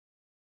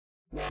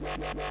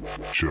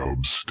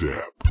Chub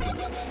Step.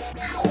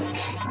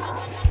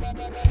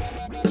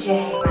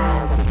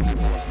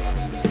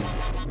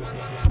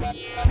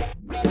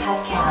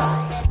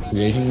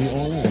 Creating the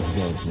oil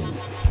development.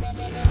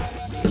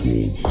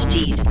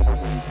 Steed.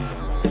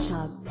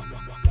 Chub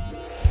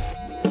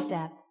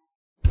Step.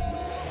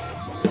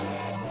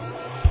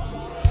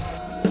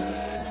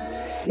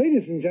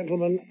 Ladies and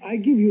gentlemen, I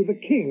give you the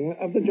king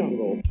of the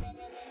jungle.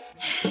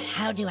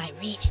 How do I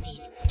reach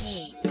these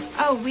gates?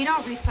 Oh, we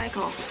don't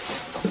recycle.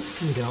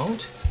 You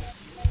don't?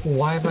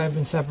 Why have I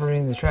been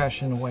separating the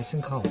trash into whites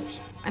and colors?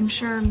 I'm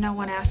sure no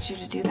one asked you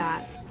to do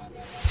that.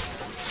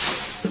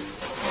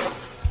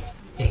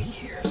 8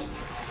 years.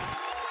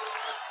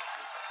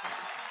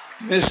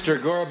 Mr.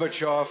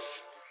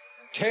 Gorbachev,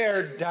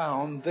 tear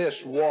down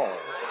this wall.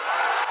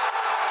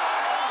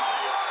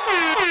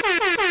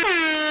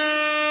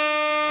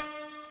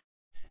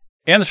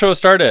 And the show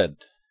started.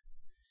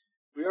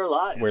 We are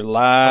live. We're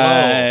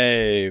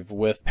live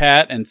with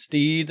Pat and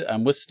Steed.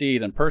 I'm with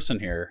Steed in person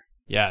here.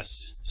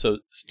 Yes. So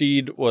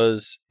Steed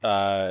was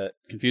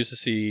confused to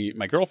see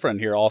my girlfriend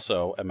here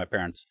also at my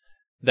parents'.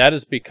 That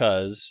is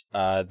because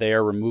they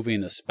are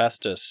removing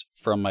asbestos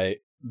from my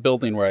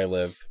building where I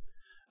live,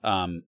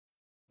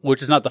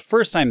 which is not the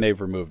first time they've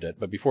removed it,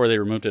 but before they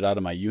removed it out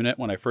of my unit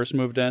when I first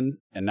moved in,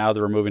 and now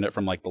they're removing it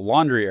from like the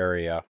laundry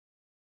area,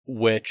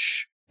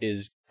 which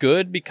is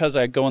good because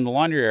I go in the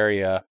laundry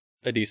area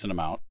a decent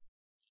amount,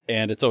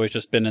 and it's always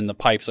just been in the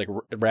pipes, like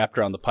wrapped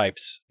around the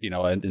pipes, you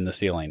know, in the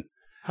ceiling.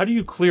 How do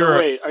you clear? So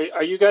wait,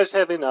 are you guys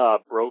having a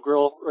bro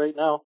grill right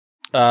now?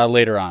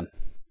 Later on.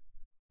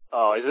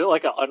 Oh, is it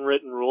like an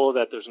unwritten rule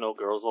that there's no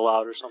girls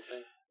allowed or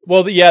something?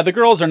 Well, the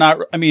girls are not.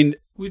 I mean,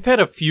 we've had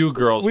a few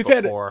girls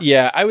before.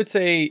 I would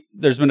say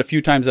there's been a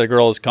few times that a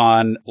girl has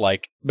gone,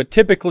 like, but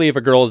typically if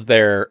a girl is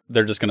there,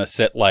 they're just going to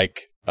sit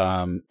like.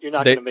 You're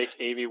not going to make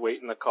Amy wait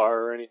in the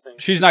car or anything?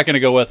 She's not going to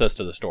go with us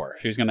to the store.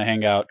 She's going to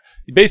hang out.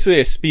 Basically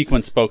a speak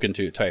when spoken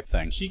to type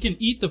thing. She can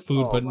eat the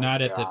food, but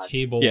not at the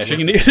table. Yeah, she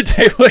can eat at the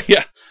table.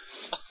 Yeah.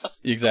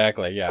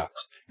 Exactly, yeah.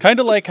 Kind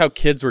of like how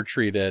kids were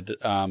treated,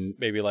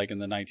 maybe like in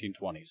the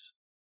 1920s.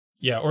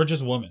 Yeah, or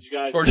just women. You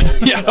guys or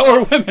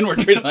women were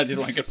treated in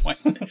 1920. Good point.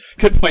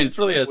 Good point. It's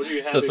really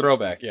it's a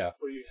throwback, yeah.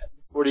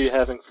 What are you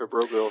having for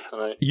Bro Grill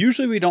tonight?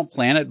 Usually we don't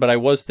plan it, but I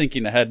was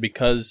thinking ahead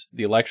because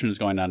the election is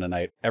going on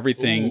tonight.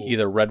 Everything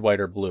either red, white,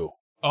 or blue.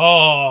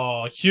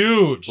 Oh,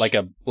 huge! Like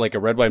a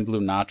red, white, and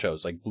blue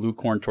nachos, like blue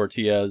corn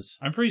tortillas.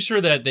 I'm pretty sure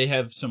that they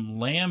have some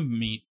lamb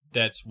meat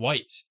that's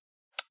white.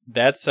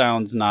 That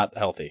sounds not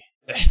healthy.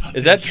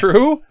 Is that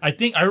true? I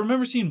think I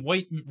remember seeing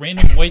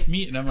random white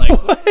meat, and I'm like,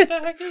 what the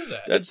heck is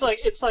that? It's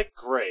like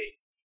gray.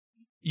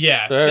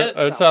 Yeah,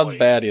 that sounds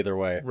bad either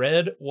way.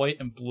 Red, white,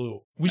 and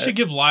blue. We should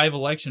give live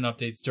election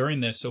updates during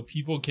this so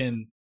people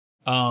can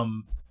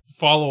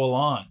follow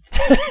along.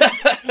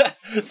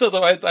 So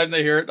by the time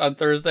they hear it on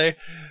Thursday,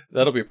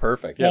 that'll be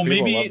perfect. Yeah, well,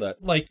 maybe love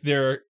that. Like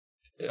they're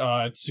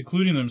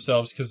secluding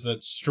themselves because the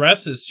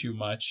stress is too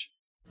much.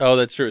 Oh,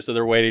 that's true. So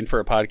they're waiting for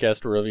a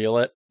podcast to reveal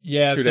it.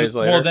 Yeah, 2 days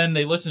later. Well, then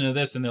they listen to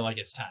this and they're like,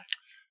 it's time.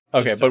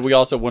 Okay, but we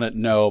also wouldn't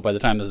know by the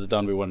time this is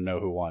done. We wouldn't know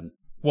who won.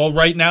 Well,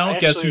 right now,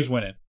 guess who's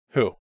winning?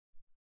 Who?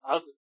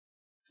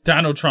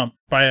 Donald Trump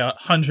by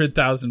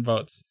 100,000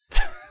 votes.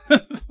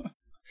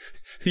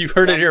 You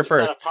heard it here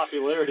first. It's not a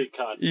popularity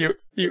contest.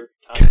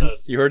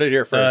 You heard it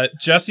here first.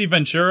 Jesse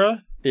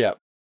Ventura. Yeah.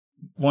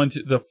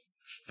 The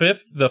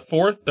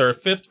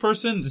fifth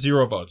person,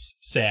 0 votes.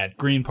 Sad.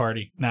 Green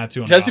Party, not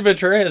 2.5. Jesse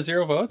Ventura has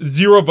 0 votes?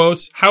 0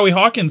 votes. Howie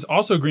Hawkins,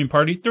 also Green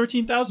Party,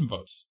 13,000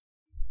 votes.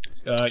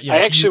 I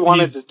actually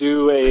wanted to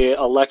do a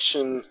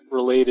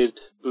election-related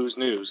booze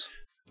news.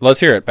 Let's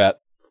hear it, Pat.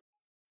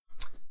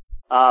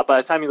 By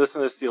the time you listen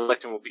to this, the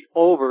election will be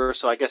over,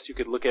 so I guess you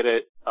could look at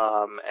it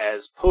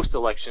as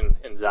post-election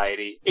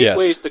anxiety. 8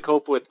 ways to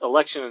cope with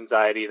election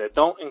anxiety that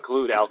don't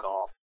include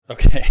alcohol.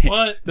 Okay.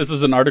 What? This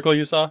is an article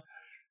you saw?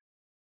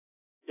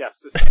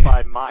 Yes, this is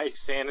by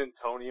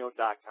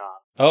mysanantonio.com.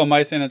 Oh,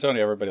 My San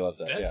Antonio. Everybody loves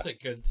that. That's a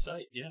good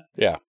site, yeah.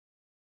 Yeah.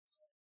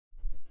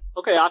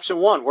 Okay, option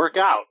 1, work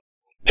out.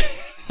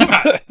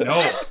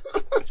 No.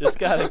 Just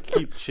gotta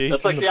keep chasing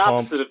That's like the pump.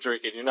 opposite of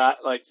drinking. You're not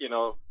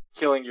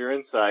killing your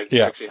insides.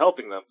 You're actually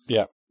helping them.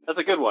 Yeah. That's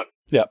a good one.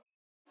 Yeah.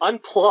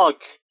 Unplug.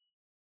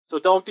 So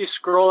don't be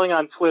scrolling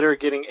on Twitter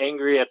getting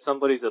angry at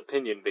somebody's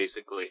opinion,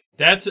 basically.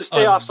 Just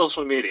stay off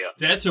social media.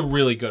 That's a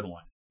really good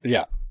one.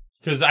 Yeah.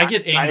 Because I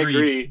get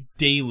angry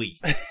daily,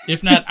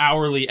 if not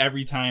hourly,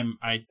 every time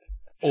I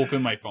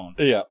open my phone.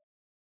 Yeah.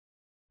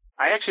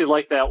 I actually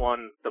like that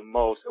one the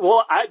most.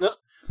 Well, I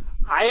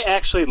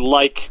actually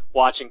like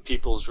watching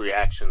people's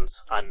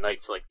reactions on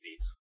nights like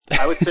these.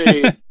 I would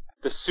say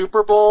the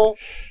Super Bowl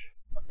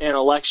and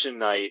election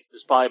night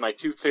is probably my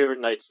 2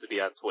 favorite nights to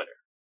be on Twitter.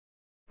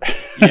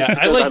 Yeah,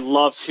 I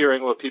love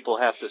hearing what people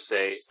have to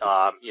say.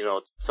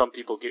 Some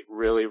people get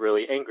really,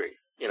 really angry.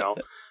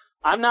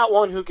 I'm not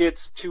one who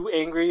gets too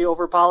angry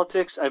over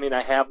politics. I mean,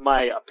 I have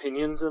my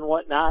opinions and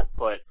whatnot,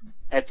 but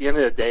at the end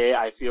of the day,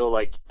 I feel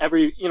like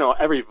every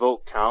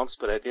vote counts,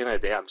 but at the end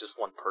of the day, I'm just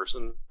one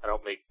person. I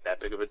don't make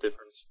that big of a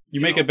difference. You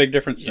make a big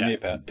difference to Yeah. me,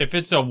 Pat. If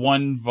it's a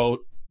one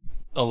vote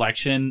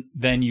election,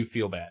 then you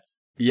feel bad.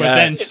 Yes. But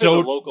then If it's a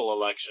local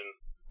election.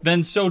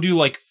 Then so do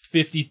like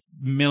 50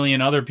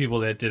 million other people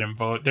that didn't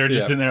vote. They're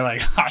just Yeah. in there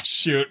like, oh,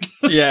 shoot.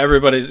 Yeah,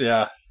 everybody's,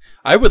 yeah.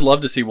 I would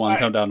love to see one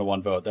come down to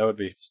one vote. That'd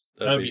be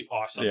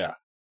awesome. Yeah.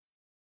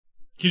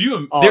 Could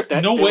you? Oh,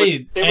 No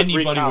way they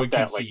anybody recount would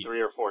that concede. like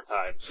 3 or 4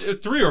 times.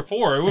 3 or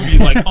 4, it would be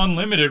like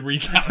unlimited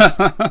recounts.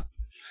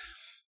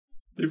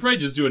 They'd probably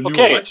just do a new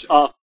Okay, election.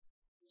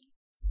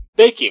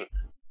 baking.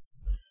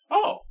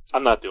 Oh.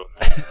 I'm not doing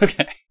that.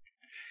 Okay.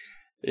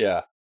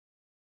 Yeah.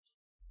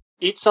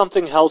 Eat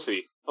something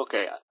healthy.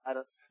 Okay, I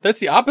don't. That's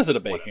the opposite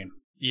of baking.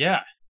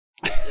 Yeah.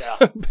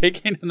 Yeah.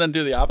 Baking and then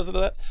do the opposite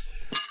of that?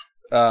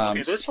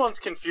 Okay, this one's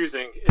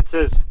confusing. It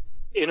says,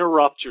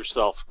 interrupt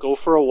yourself. Go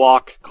for a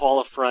walk, call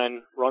a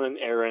friend, run an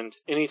errand,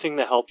 anything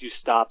to help you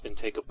stop and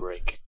take a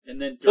break.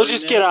 And then So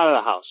just get out of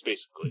the house,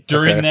 basically.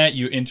 During that,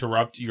 you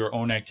interrupt your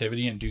own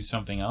activity and do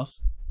something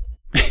else?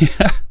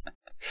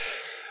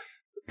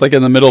 Like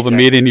in the middle of a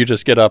meeting, you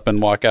just get up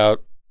and walk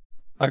out.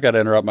 I've got to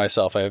interrupt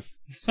myself. I have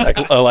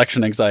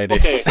election anxiety.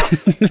 Okay.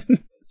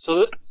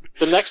 So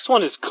the next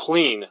one is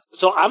clean.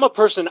 So I'm a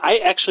person, I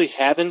actually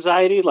have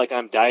anxiety, like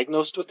I'm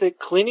diagnosed with it.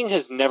 Cleaning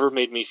has never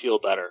made me feel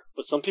better,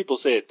 but some people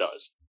say it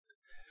does.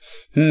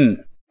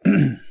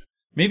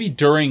 Maybe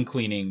during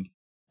cleaning,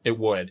 it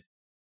would.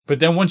 But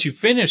then once you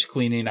finish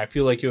cleaning, I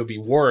feel like it would be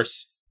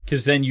worse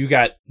because then you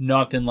got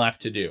nothing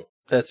left to do.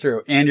 That's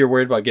true. And you're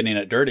worried about getting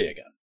it dirty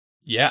again.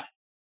 Yeah.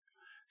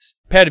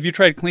 Pat, have you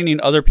tried cleaning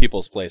other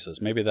people's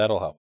places? Maybe that'll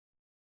help.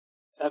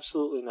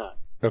 Absolutely not.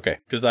 Okay,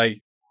 because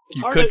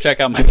you hard could to-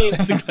 check out my I mean,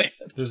 place and clean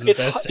it. Those are the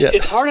best.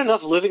 It's hard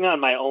enough living on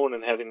my own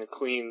and having to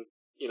clean,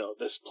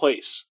 this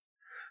place.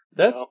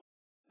 That's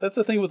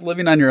the thing with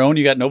living on your own.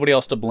 You got nobody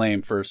else to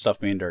blame for stuff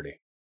being dirty.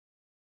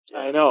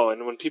 I know,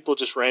 and when people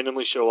just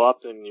randomly show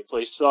up and your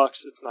place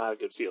sucks, it's not a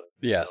good feeling.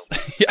 Yes.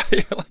 Yeah,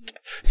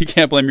 you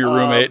can't blame your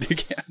roommate. You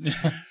can't.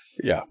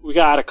 Yeah. We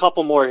got a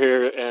couple more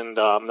here, and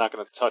I'm not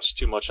going to touch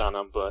too much on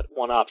them, but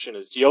one option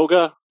is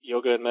yoga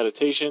and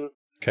meditation.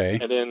 Okay.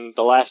 And then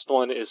the last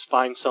one is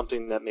find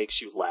something that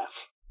makes you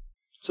laugh.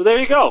 So there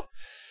you go.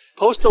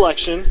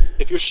 Post-election,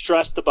 if you're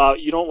stressed about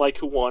you don't like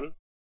who won,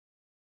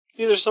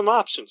 these are some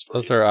options for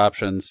you. Those are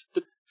options.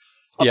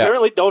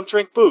 Apparently, don't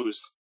drink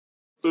booze.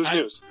 Booze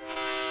news.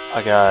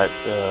 I got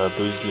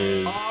booze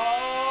news.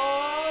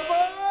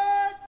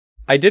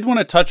 I did want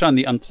to touch on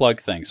the Unplugged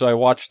thing. So I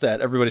watched that.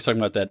 Everybody's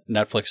talking about that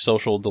Netflix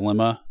Social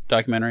Dilemma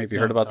documentary. Have you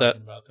heard about that?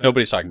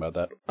 Nobody's talking about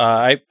that.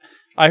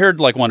 I heard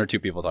like 1 or 2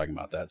 people talking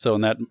about that. So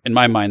in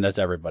my mind, that's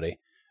everybody.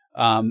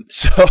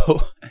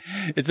 So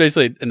it's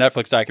basically a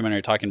Netflix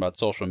documentary talking about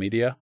social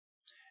media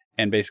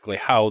and basically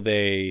how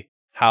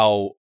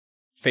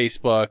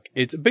Facebook,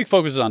 it's a big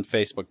focus on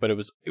Facebook, but it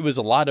was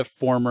a lot of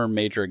former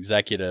major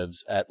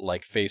executives at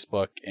like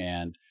Facebook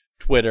and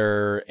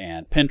Twitter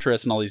and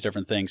Pinterest and all these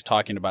different things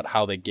talking about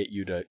how they get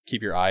you to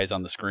keep your eyes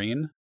on the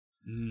screen.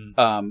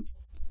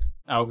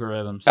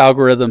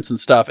 Algorithms and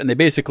stuff. And they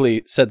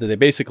basically said that they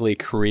basically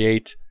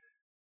create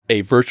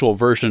a virtual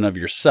version of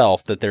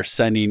yourself that they're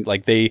sending,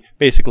 like they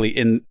basically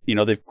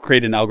they've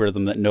created an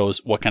algorithm that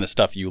knows what kind of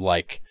stuff you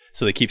like.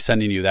 So they keep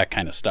sending you that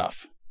kind of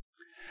stuff.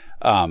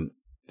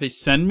 They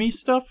send me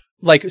stuff?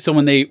 Like, so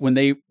when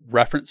they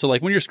reference, so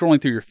like when you're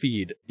scrolling through your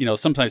feed,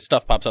 sometimes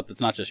stuff pops up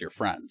that's not just your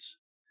friends.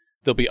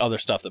 There'll be other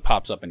stuff that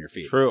pops up in your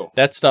feed. True.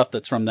 That's stuff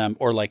that's from them.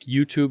 Or like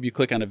YouTube, you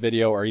click on a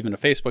video or even a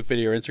Facebook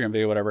video or Instagram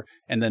video, whatever.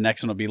 And the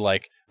next one will be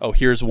like, oh,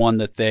 here's one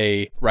that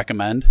they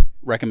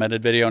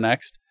recommended video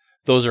next.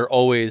 Those are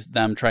always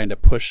them trying to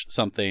push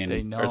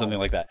something or something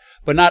like that.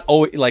 But not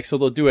always, like, so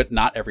they'll do it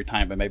not every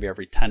time, but maybe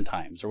every 10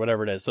 times or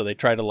whatever it is. So they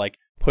try to like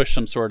push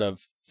some sort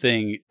of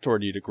thing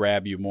toward you to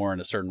grab you more in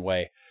a certain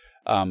way.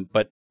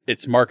 But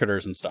it's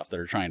marketers and stuff that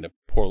are trying to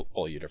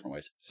pull you different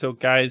ways. So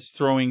guys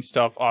throwing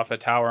stuff off a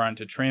tower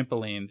onto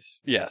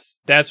trampolines. Yes.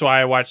 That's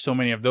why I watch so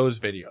many of those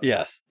videos.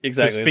 Yes,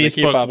 exactly. Because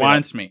Facebook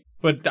wants me.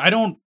 But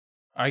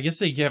I guess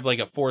they have like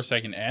a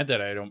 4-second ad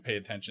that I don't pay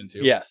attention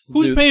to. Yes.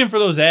 Who's paying for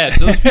those ads?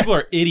 Those people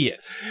are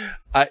idiots.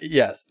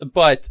 Yes.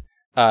 But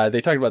they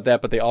talked about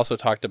that, but they also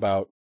talked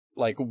about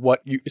like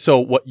what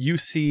you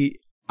see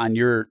on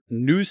your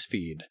news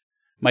feed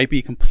might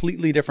be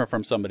completely different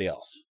from somebody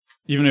else.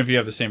 Even if you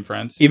have the same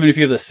friends? Even if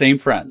you have the same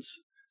friends.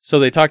 So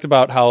they talked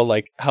about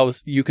how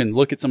you can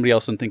look at somebody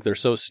else and think they're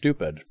so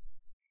stupid.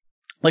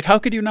 Like, how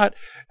could you not?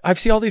 I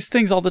see all these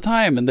things all the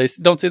time, and they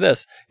don't see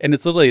this. And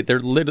it's literally,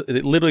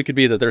 it literally could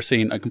be that they're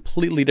seeing a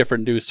completely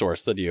different news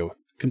source than you,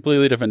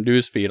 completely different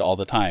news feed all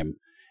the time,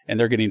 and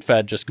they're getting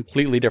fed just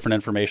completely different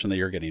information that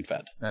you're getting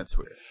fed. That's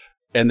weird.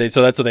 And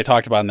so that's what they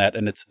talked about in that,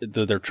 and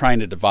they're trying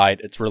to divide.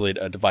 It's really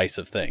a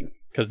divisive thing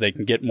because they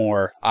can get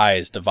more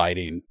eyes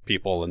dividing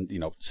people and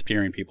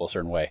steering people a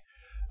certain way.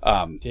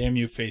 Damn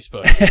you,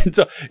 Facebook. And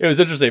so it was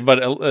interesting,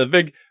 but a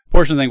big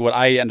portion of the thing, what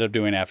I ended up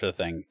doing after the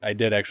thing, I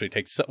did actually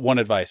take one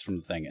advice from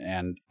the thing,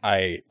 and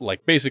I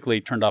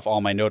basically turned off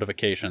all my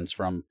notifications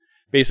from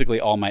basically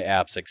all my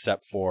apps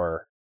except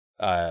for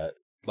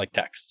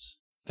texts.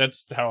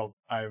 That's how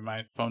I have my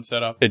phone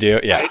set up. I do,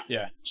 yeah.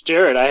 Yeah.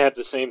 Jared, I had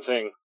the same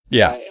thing.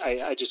 Yeah.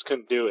 I just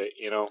couldn't do it,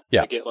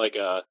 Yeah. I get like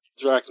a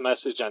direct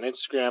message on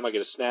Instagram, I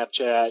get a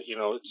Snapchat,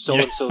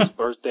 so-and-so's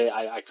birthday,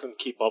 I couldn't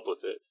keep up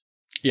with it.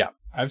 Yeah.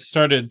 I've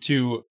started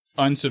to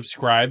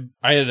unsubscribe.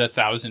 I had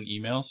 1,000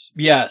 emails.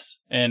 Yes.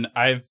 And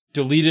I've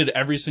deleted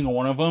every single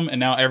one of them, and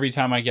now every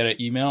time I get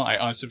an email, I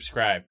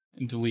unsubscribe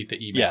and delete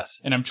the email.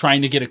 Yes. And I'm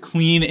trying to get a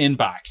clean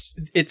inbox.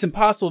 It's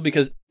impossible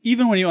because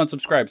even when you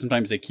unsubscribe,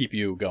 sometimes they keep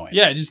you going.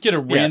 Yeah, just get a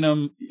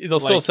random... They'll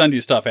still send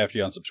you stuff after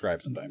you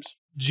unsubscribe sometimes.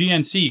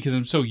 GNC, because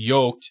I'm so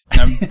yoked,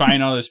 and I'm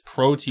buying all this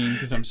protein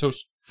because I'm so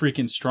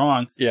freaking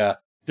strong. Yeah.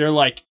 They're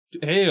like,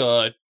 hey,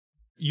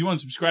 you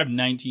unsubscribed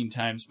 19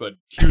 times, but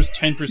here's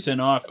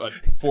 10% off a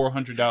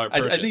 $400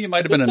 purchase. I think it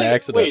might have been an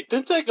accident. Wait,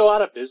 didn't they go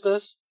out of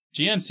business?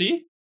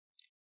 GNC?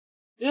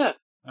 Yeah.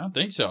 I don't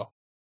think so.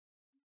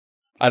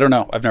 I don't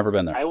know. I've never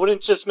been there. I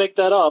wouldn't just make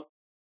that up.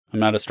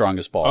 I'm not as strong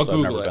as Paul, I'll so I've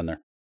Google never it. been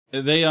there.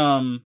 They,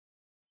 I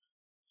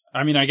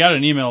got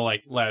an email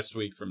last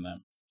week from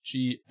them.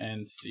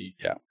 GNC.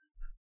 Yeah.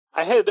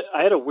 I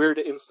had a weird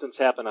instance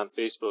happen on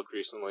Facebook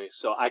recently.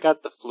 So I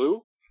got the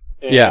flu.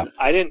 And Yeah.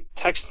 I didn't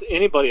text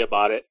anybody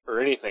about it or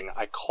anything.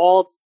 I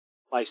called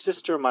my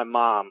sister and my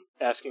mom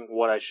asking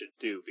what I should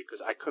do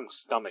because I couldn't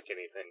stomach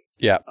anything.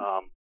 Yeah.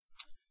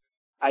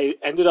 I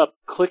ended up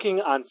clicking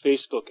on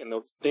Facebook and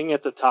the thing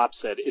at the top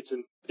said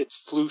it's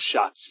flu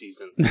shot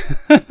season.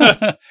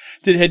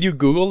 Had you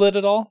Googled it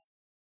at all?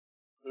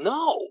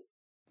 No.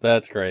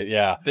 That's great.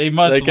 Yeah. They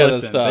must That kind of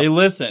listen. stuff. They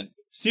listen.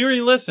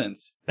 Siri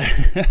listens.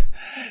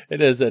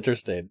 It is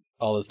interesting.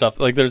 All this stuff.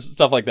 There's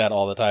stuff like that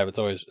all the time. It's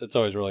always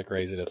really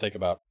crazy to think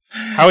about.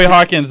 Howie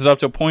Hawkins is up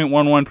to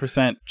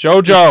 0.11%.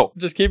 JoJo.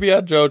 Just keep me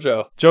on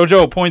JoJo.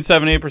 JoJo,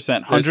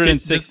 0.78%.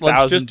 106,000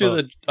 Let's just do the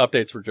votes.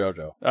 updates for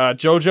JoJo.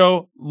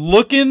 JoJo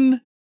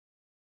looking,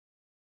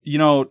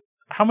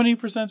 how many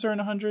percents are in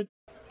 100?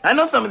 I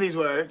know some of these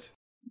words.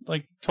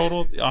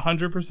 Total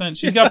 100%?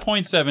 She's got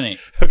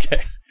 0.78.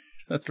 Okay.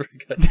 That's pretty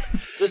good.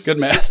 Good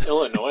math. Is this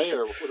Illinois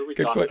or what are we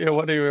talking about? Yeah,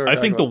 what are you I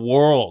think the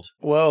world.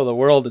 Whoa, the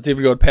world. It's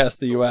even going past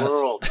the U.S.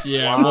 World.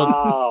 Yeah.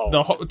 Wow.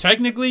 Well,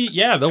 technically,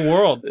 yeah, the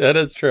world. That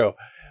is true.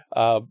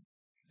 Pat,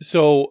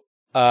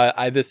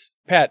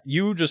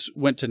 you just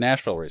went to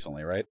Nashville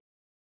recently, right?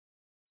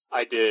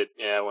 I did.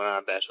 Yeah, I went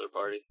on a bachelor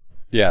party.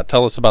 Yeah,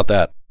 tell us about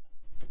that.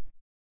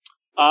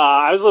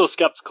 I was a little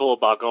skeptical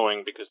about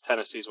going because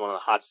Tennessee's one of the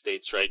hot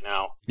states right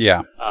now.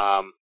 Yeah.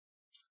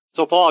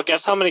 So, Paul,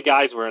 guess how many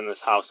guys were in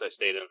this house I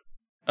stayed in?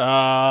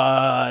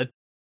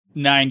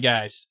 9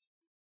 guys.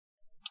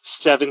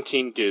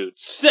 17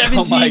 dudes.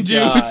 17 dudes.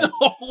 God.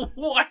 Oh,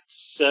 what?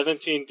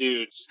 17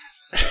 dudes.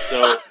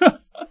 So,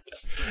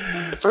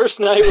 the first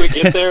night we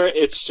get there,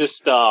 it's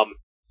just,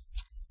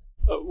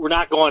 we're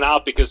not going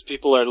out because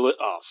people are,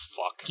 oh,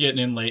 fuck. Getting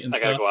in late and I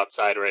stuff. gotta go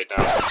outside right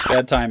now.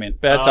 Bad timing.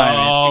 Bad timing.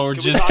 Oh, we're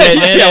Can we just talk getting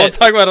about in Yeah, we'll it.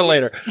 talk about it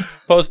later.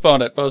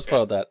 Postpone it.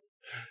 Postpone that.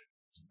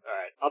 All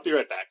right, I'll be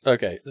right back.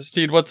 Okay.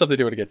 Steve, what's something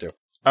you want to get to?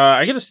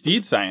 I get a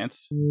Steed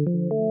Science.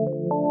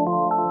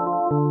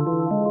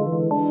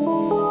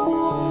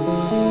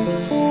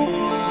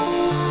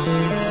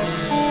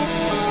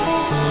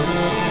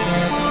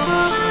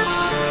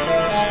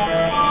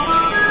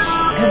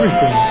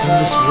 Everything in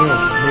this world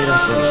is made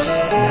up of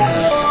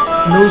matter.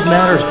 And those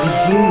matters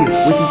behave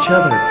with each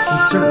other in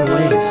certain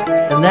ways.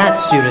 And that,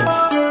 students,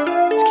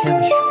 is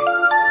chemistry.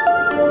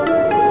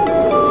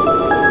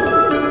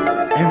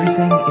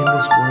 Everything in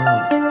this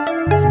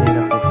world is made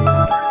up of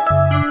matter.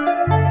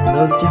 And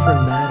those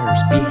different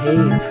matters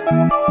behave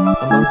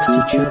amongst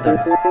each other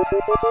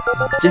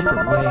in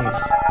different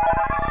ways.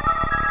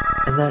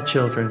 And that,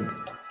 children,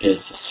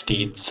 is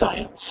Steed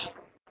Science.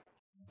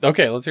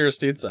 Okay, let's hear a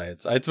Steed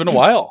Science. It's been a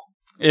while.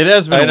 It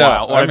has been a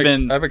while.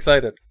 I'm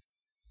excited.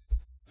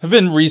 I've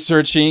been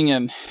researching,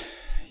 and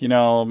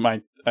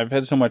I've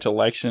had so much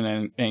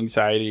election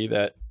anxiety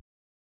that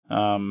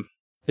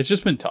it's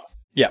just been tough.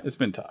 Yeah, it's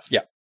been tough.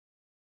 Yeah.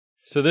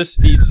 So this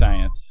Steed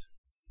Science,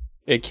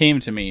 it came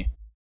to me.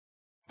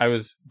 I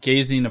was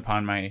gazing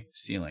upon my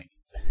ceiling.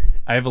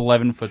 I have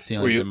 11-foot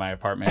ceilings in my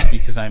apartment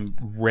because I'm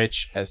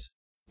rich as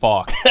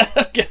fuck.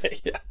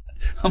 Okay, yeah.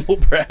 Humble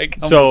brag.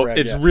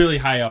 It's really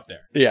high up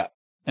there. Yeah.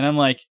 And I'm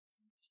like,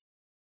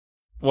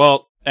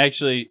 well,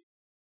 actually,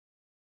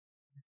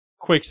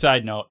 quick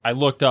side note, I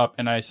looked up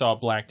and I saw a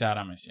black dot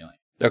on my ceiling.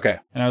 Okay.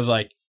 And I was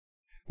like...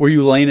 Were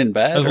you laying in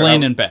bed? I was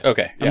laying in bed.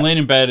 Okay. I'm laying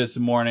in bed. It's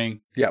the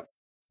morning. Yep.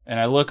 And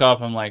I look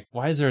up, I'm like,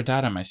 why is there a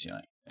dot on my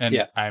ceiling? And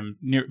I'm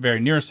very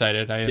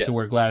nearsighted. I have to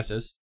wear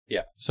glasses.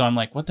 Yeah. So I'm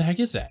like, what the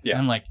heck is that? Yeah.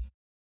 And I'm like,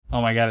 oh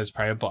my God, it's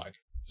probably a bug.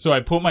 So I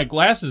put my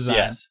glasses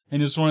on,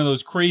 and it's one of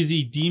those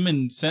crazy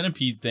demon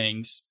centipede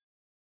things.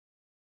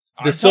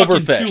 The I'm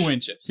silverfish. talking 2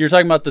 inches. You're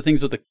talking about the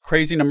things with the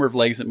crazy number of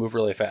legs that move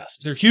really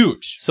fast. They're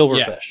huge.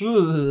 Silverfish.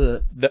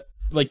 Yeah.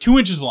 like 2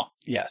 inches long.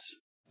 Yes.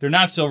 They're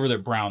not silver, they're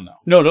brown though.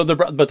 No,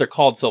 but they're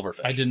called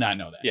silverfish. I did not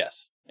know that.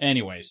 Yes.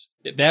 Anyways,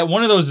 that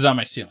one of those is on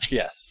my ceiling.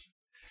 Yes.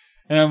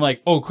 And I'm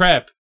like, oh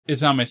crap,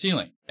 it's on my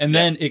ceiling. And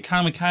then it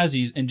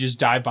kamikazes and just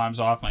dive bombs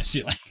off my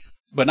ceiling.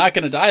 But not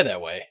going to die that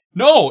way.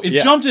 No,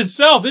 it jumped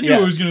itself. It knew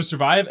it was going to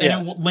survive. And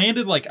Yes. it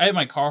landed like, I had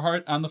my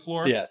Carhartt on the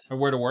floor. Yes. Or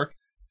where to work.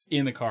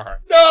 In the Carhartt.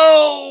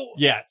 No!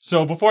 Yeah.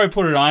 So before I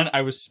put it on,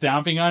 I was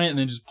stomping on it and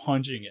then just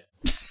punching it.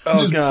 Oh,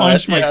 just God.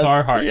 punched my Yes.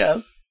 Carhartt.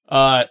 Yes.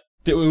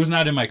 It was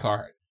not in my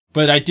Carhartt.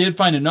 But I did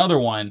find another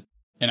one,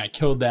 and I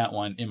killed that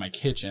one in my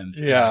kitchen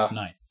last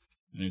night.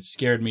 And it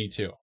scared me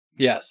too.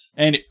 Yes.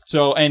 And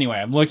so anyway,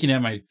 I'm looking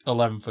at my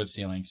 11-foot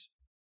ceilings,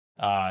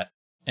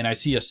 and I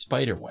see a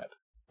spider web.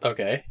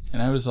 Okay.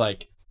 And I was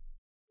like,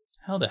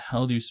 how the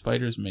hell do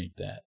spiders make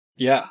that?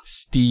 Yeah.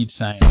 Steed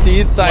science.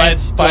 Steed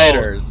science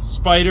spiders.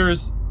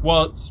 Spiders,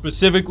 well,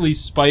 specifically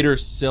spider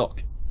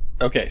silk.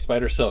 Okay,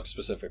 spider silk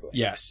specifically.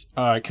 Yes,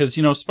 because,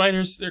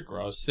 spiders, they're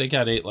gross. They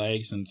got 8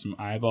 legs and some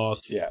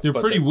eyeballs. Yeah. They're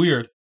pretty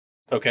weird.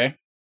 Okay.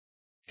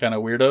 Kind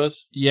of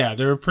weirdos? Yeah,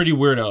 they're pretty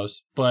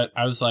weirdos. But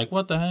I was like,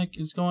 what the heck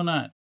is going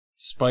on?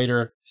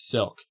 Spider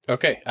silk.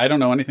 Okay, I don't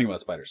know anything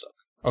about spider silk.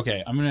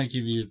 Okay, I'm going to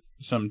give you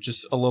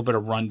just a little bit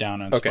of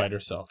rundown on spider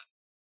silk.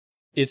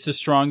 It's the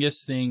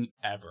strongest thing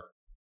ever.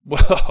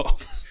 Whoa.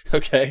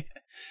 Okay.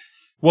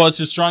 Well, it's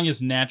the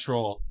strongest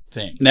natural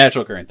thing.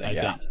 Natural current thing, I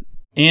yeah. think.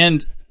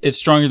 And it's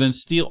stronger than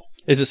steel.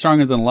 Is it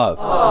stronger than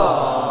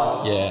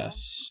love?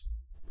 Yes.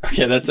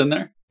 Okay, that's in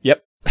there?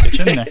 Yep. It's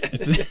in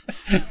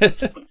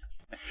there.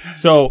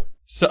 So,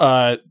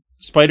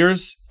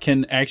 spiders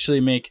can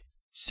actually make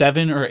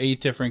 7 or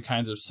 8 different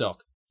kinds of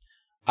silk.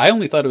 I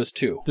only thought it was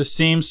 2. The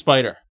same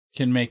spider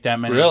can make that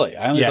many. Really?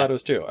 I only thought it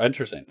was 2.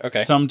 Interesting.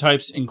 Okay. Some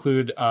types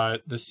include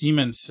the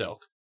semen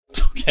silk.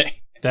 Okay.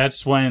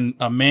 That's when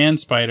a man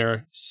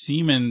spider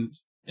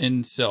semens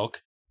in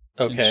silk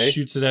and Okay.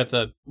 shoots it at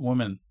the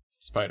woman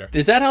spider.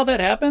 Is that how that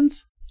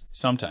happens?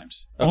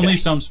 Sometimes. Okay. Only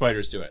some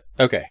spiders do it.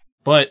 Okay.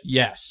 But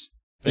yes,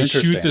 they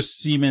Interesting. shoot the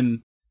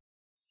semen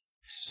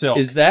silk.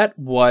 Is that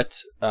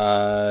what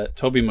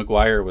Tobey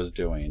Maguire was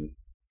doing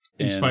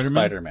in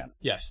Spider-Man?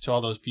 Yes, to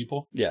all those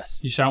people. Yes.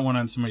 He shot one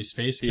on somebody's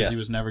face because he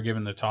was never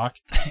given the talk.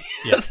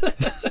 Yes.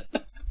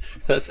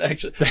 That's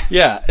actually,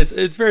 yeah,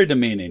 it's very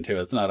demeaning too.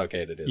 It's not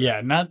okay to do that.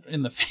 Yeah, not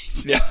in the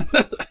face. Yeah.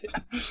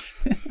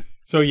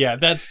 So yeah,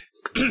 that's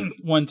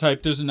one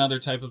type. There's another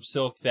type of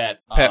silk that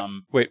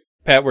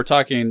Pat, we're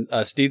talking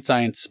Steed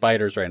Science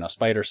spiders right now.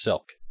 Spider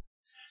silk.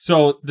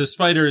 So the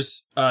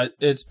spiders,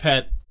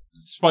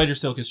 spider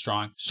silk is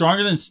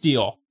stronger than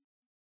steel.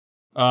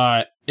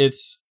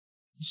 It's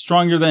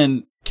stronger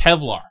than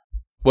Kevlar.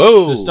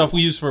 Whoa, the stuff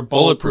we use for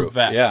bulletproof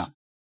vests. Yeah.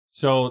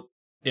 So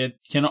it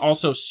can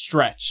also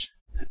stretch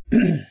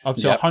up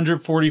to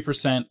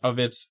 140% of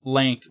its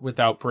length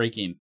without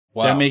breaking.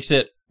 Wow. That makes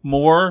it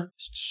more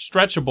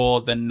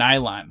stretchable than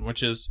nylon,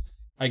 which is,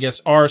 I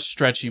guess, our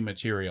stretchy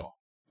material.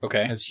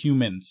 Okay. As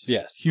humans.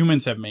 Yes.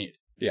 Humans have made.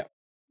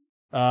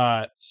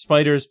 Yeah.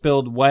 Spiders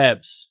build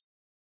webs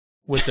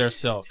with their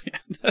silk.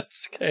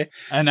 That's okay.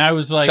 And I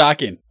was like...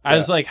 Shocking. I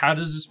was like, how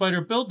does the spider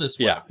build this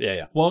web?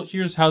 Yeah. Well,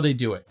 here's how they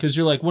do it. Because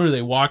you're like, what do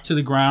they? Walk to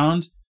the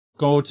ground,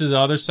 go to the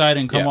other side,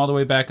 and come all the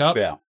way back up?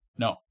 Yeah.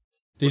 No.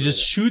 They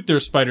just shoot their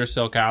spider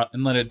silk out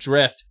and let it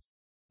drift.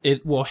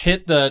 It will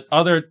hit the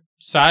other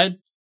side,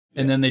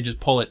 and then they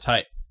just pull it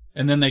tight.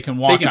 And then they can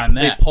walk on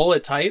that. They pull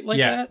it tight like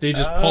that? Yeah, they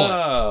just pull it.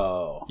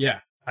 Oh. Yeah.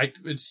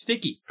 It's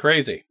sticky.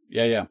 Crazy.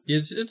 Yeah.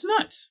 It's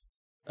nuts.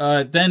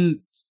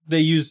 Then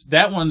they use...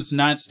 That one's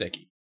not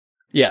sticky.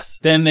 Yes.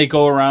 Then they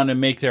go around and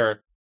make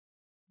their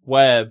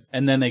web,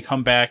 and then they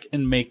come back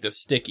and make the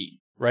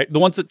sticky. Right? The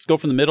ones that go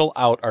from the middle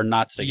out are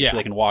not sticky, Yeah. so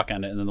they can walk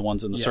on it, and then the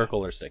ones in the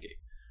circle are sticky.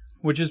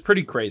 Which is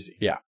pretty crazy.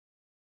 Yeah.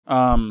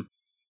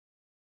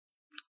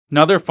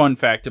 Another fun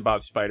fact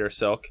about spider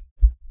silk: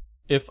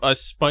 if a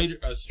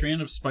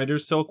strand of spider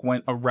silk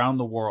went around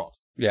the world,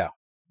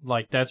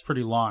 like that's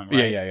pretty long,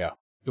 right? Yeah.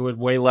 It would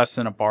weigh less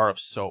than a bar of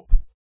soap.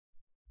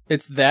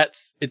 It's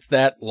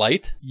that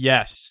light?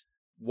 Yes.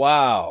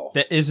 Wow.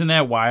 Isn't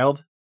that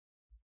wild?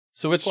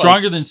 So it's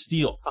stronger than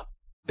steel.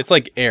 It's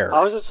like air.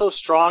 How is it so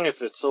strong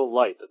if it's so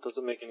light? That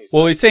doesn't make any sense.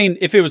 Well, he's saying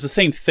if it was the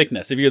same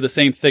thickness, if you're the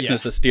same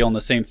thickness of steel and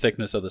the same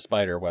thickness of the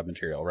spider web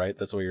material, right?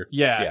 That's what you're...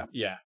 Yeah.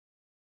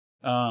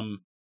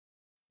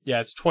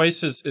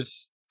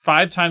 It's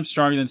 5 times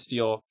stronger than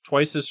steel,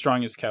 twice as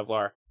strong as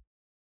Kevlar,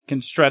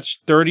 can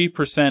stretch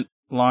 30%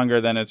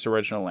 longer than its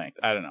original length.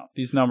 I don't know.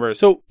 These numbers...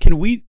 So, can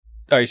we...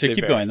 All right, so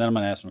keep vary. going, then I'm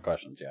going to ask some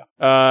questions,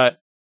 yeah.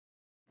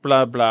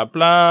 Blah, blah,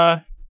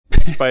 blah.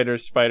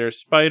 Spiders.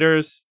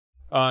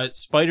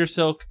 Spider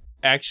silk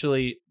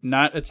actually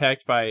not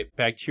attacked by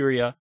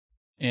bacteria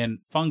and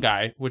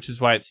fungi, which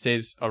is why it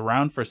stays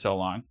around for so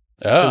long.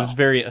 Because it's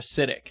very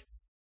acidic.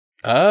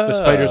 The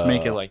spiders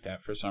make it like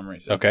that for some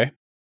reason. Okay.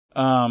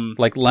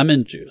 Like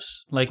lemon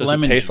juice. Does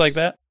it taste like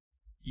that?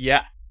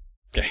 Yeah.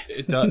 Okay.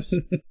 It does.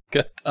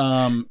 Good.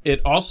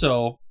 It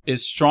also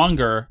is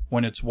stronger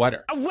when it's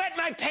wetter. I wet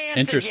my pants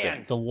Interesting.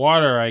 again. The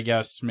water, I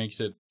guess,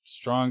 makes it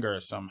stronger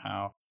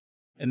somehow.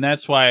 And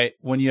that's why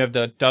when you have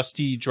the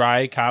dusty,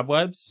 dry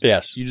cobwebs,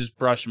 Yes. you just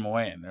brush them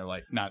away and they're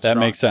like not That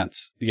strong. makes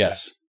sense.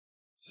 Yes. Yeah.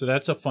 So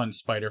that's a fun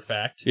spider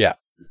fact. Yeah.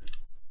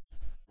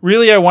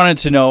 Really, I wanted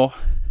to know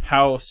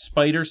how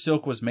spider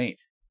silk was made.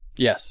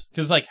 Yes.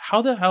 Because, like,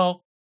 how the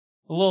hell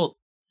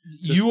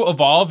you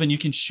evolve and you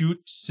can shoot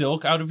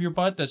silk out of your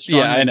butt that's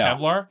stronger I than know.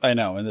 Kevlar? I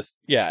know.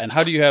 And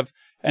how do you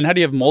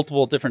have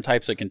multiple different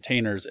types of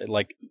containers,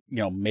 like,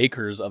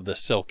 makers of the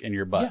silk in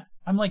your butt? Yeah.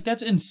 I'm like,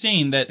 that's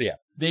insane that Yeah.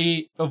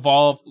 they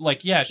evolve.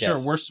 Like, yeah, sure,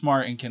 Yes. we're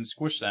smart and can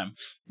squish them.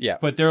 Yeah.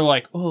 But they're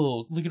like,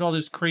 oh, look at all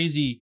this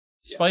crazy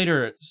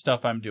spider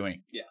stuff I'm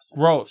doing. Yes.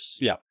 Gross.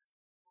 Yeah.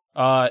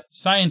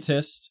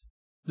 Scientist,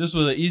 this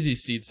was an easy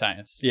seed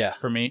science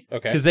for me.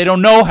 Okay. Because they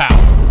don't know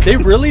how. They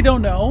really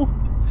don't know?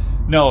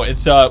 No,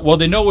 it's, well,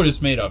 they know what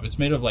it's made of. It's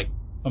made of, like,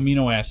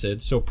 amino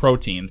acids, so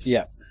proteins.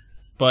 Yeah.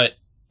 But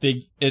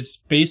it's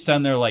based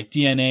on their, like,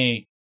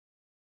 DNA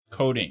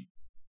coding.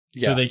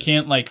 Yeah. So they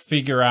can't, like,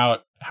 figure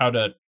out how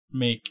they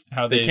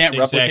can't replicate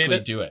exactly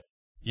it? do it.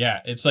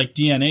 Yeah, it's like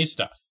DNA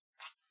stuff.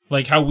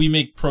 Like how we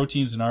make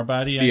proteins in our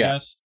body, I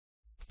guess.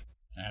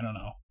 I don't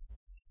know.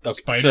 Okay,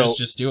 Spiders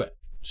just do it.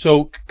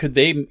 So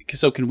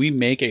can we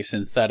make a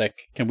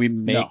synthetic,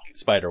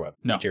 spiderweb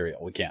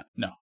material? We can't.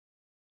 No.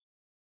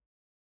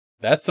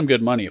 That's some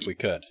good money if we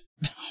could.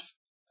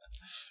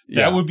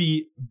 That would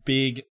be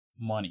big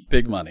money.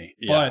 Big money.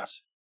 Yeah. But,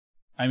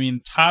 I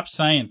mean, top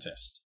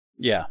scientist.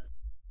 Yeah.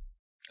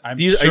 I'm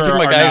Are you sure talking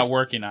about are guys, not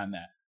working on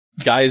that.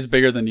 Guys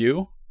bigger than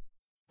you?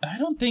 I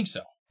don't think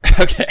so.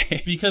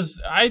 Okay. Because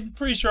I'm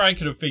pretty sure I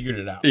could have figured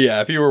it out.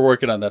 Yeah, if you were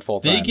working on that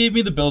full time. They gave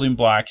me the building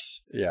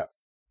blocks. Yeah.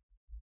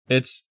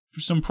 It's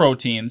some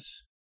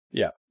proteins.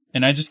 Yeah.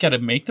 And I just got to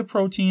make the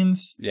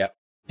proteins. Yeah.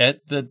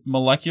 At the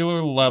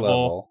molecular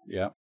level.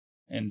 Yeah.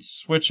 And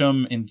switch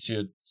them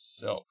into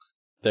silk.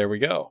 There we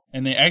go.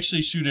 And they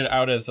actually shoot it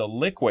out as a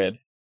liquid.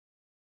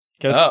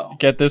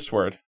 Get this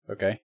word.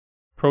 Okay.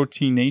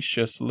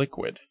 Proteinaceous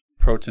liquid.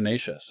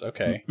 Proteinaceous.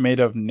 Okay. Made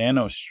of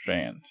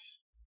nanostrands.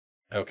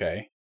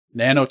 Okay.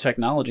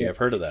 Nanotechnology. I've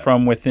heard of that.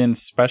 From within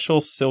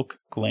special silk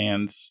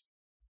glands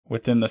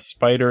within the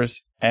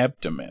spider's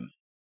abdomen.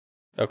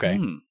 Okay.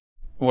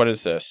 What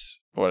is this?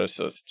 What is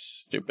this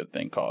stupid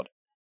thing called?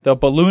 The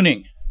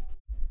ballooning.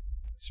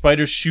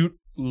 Spiders shoot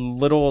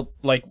little,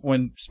 like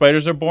when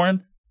spiders are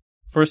born,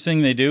 first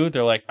thing they do,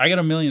 they're like, I got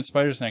 1 million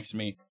spiders next to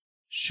me.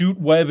 Shoot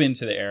web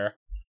into the air.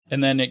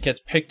 And then it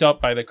gets picked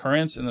up by the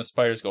currents and the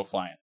spiders go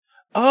flying.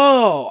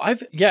 Oh, I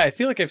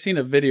feel like I've seen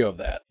a video of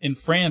that. In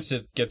France,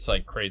 it gets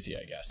like crazy,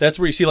 I guess. That's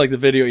where you see like the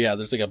video. Yeah,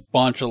 there's like a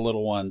bunch of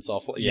little ones.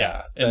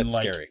 Yeah, that's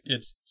like, scary.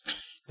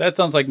 That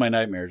sounds like my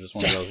nightmare, just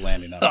one of those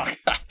landing on me.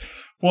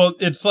 Well,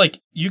 it's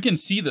like you can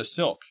see the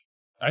silk.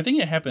 I think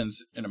it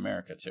happens in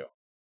America too.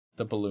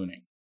 The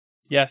ballooning.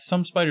 Yeah,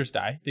 some spiders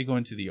die. They go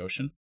into the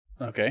ocean.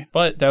 Okay.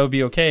 But that would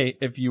be okay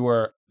if you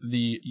were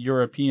the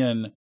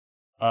European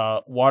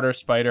water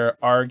spider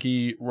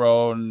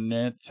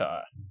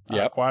Argyroneta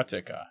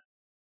aquatica.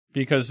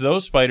 Because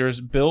those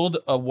spiders build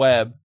a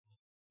web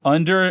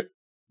under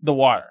the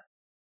water.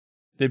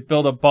 They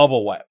build a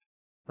bubble web,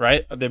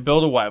 right? They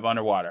build a web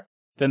underwater.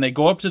 Then they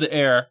go up to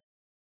the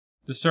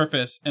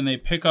surface, and they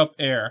pick up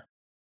air,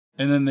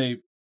 and then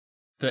the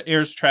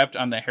air's trapped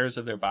on the hairs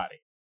of their body.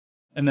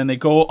 And then they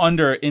go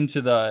under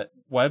into the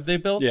web they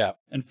built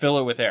and fill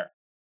it with air.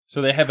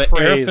 So they have an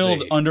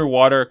air-filled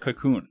underwater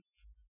cocoon.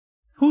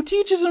 Who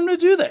teaches them to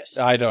do this?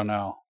 I don't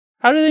know.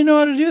 How do they know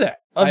how to do that?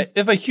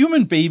 If a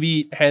human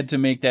baby had to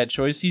make that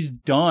choice, he's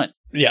done.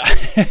 Yeah.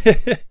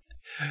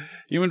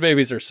 Human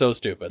babies are so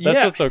stupid.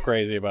 That's what's so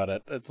crazy about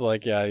it. It's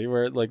like, you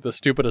were like the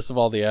stupidest of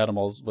all the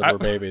animals when we're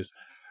babies.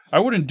 I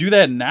wouldn't do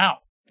that now.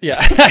 Yeah,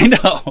 I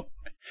know.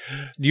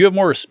 Do you have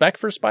more respect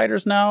for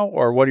spiders now?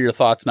 Or what are your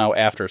thoughts now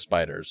after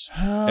spiders?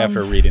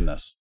 After reading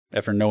this?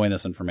 After knowing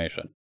this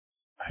information?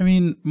 I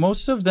mean,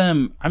 most of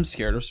them, I'm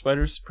scared of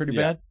spiders pretty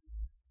bad.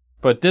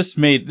 But this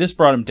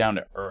brought them down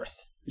to earth.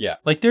 Yeah.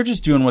 Like, they're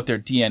just doing what their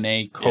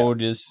DNA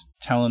code is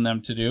telling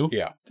them to do.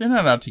 Yeah. They're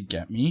not out to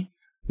get me.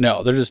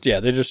 No, they're just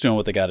doing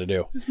what they got to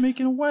do. Just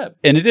making a web.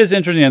 And it is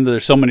interesting that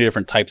there's so many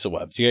different types of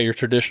webs. You got your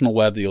traditional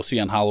web that you'll see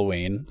on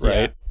Halloween,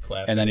 right? Yeah,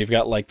 classic. And then you've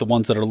got like the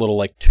ones that are little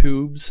like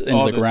tubes in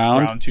the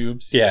ground. Ground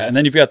tubes. Yeah. And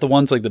then you've got the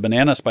ones like the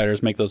banana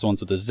spiders make those ones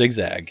with a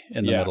zigzag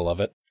in the middle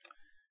of it.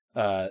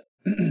 I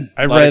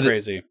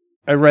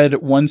read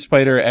one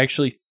spider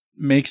actually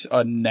makes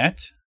a net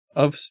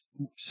of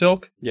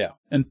silk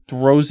and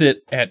throws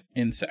it at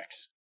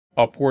insects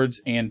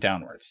upwards and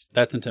downwards.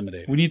 That's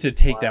intimidating. We need to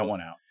take that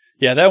one out.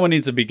 Yeah, that one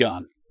needs to be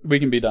gone. We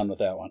can be done with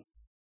that one.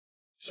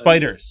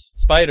 Spiders.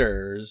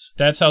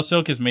 That's how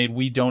silk is made.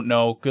 We don't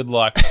know. Good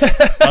luck.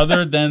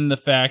 Other than the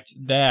fact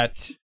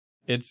that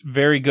it's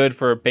very good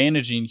for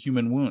bandaging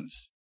human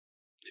wounds.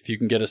 If you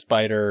can get a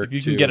spider. If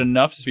you can get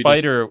enough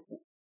spider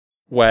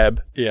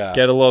web, get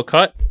a little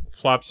cut,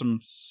 plop some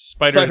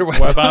spider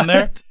web on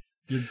there,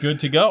 you're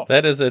good to go.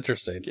 That is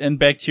interesting. And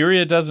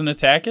bacteria doesn't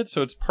attack it,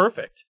 so it's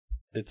perfect.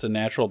 It's a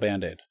natural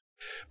Band-Aid.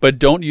 But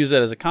don't use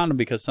that as a condom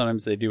because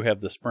sometimes they do have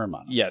the sperm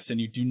on it. Yes,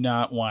 and you do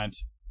not want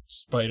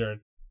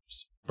spider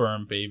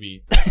sperm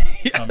baby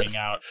Yes. coming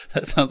out.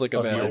 That sounds like a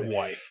of bad your idea.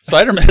 wife.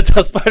 Spider-Man. That's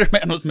how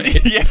Spider-Man was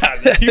made.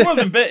 Yeah, he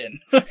wasn't bitten.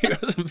 He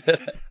wasn't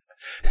bitten.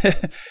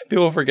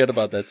 People forget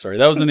about that story.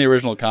 That was in the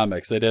original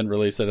comics. They didn't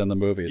release it in the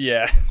movies.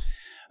 Yeah.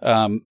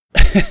 They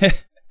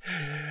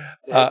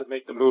had to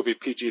make the movie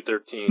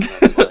PG-13.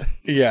 That's why.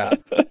 Yeah.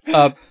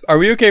 Are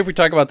we okay if we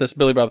talk about this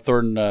Billy Bob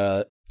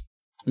Thornton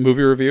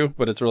movie review,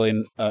 but it's really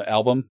an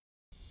album?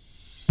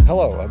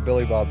 Hello, I'm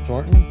Billy Bob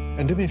Thornton,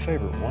 and do me a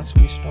favor, once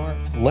we start,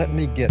 let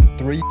me get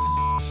 3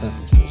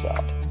 sentences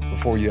out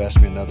before you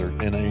ask me another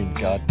inane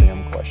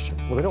goddamn question.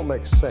 Well, they don't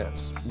make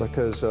sense,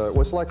 because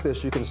what's like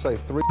this, you can say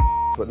 3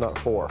 but not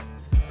 4. You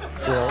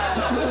know?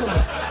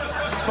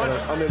 It's funny.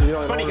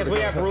 It's funny because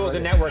we have rules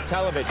in network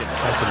television.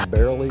 I can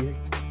barely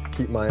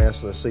keep my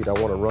ass in the seat. I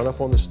want to run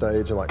up on the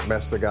stage and like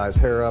mess the guy's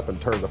hair up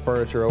and turn the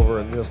furniture over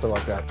and stuff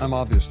like that. I'm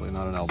obviously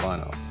not an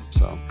albino,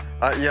 so.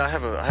 Yeah, I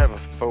have a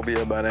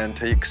phobia about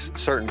antiques,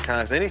 certain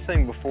kinds.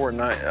 Anything before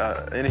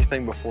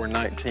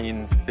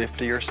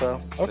 1950 or so.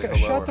 Okay,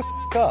 shut the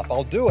up.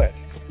 I'll do it.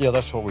 Yeah,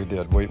 that's what we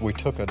did. We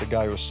took the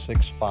guy who was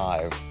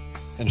 6'5"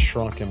 and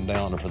shrunk him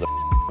down for the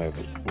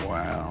movie.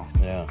 Wow.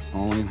 Yeah.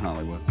 Only in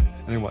Hollywood.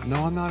 Anyway,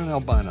 no, I'm not an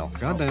albino.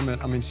 God damn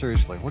it. I mean,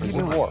 seriously. What are you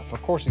doing? He's a dwarf.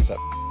 Of course he's that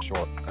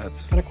short. What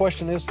kind of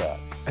question is that?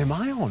 Am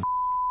I on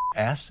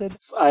acid?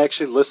 I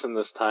actually listened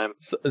this time.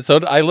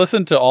 So I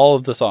listened to all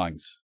of the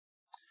songs.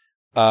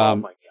 Oh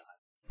my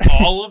god!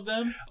 All of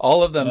them?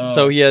 All of them. Oh.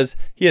 So he has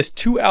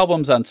 2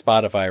 albums on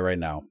Spotify right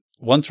now.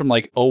 One's from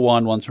like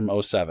 01, one's from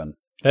 07.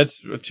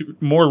 That's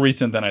more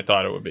recent than I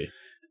thought it would be.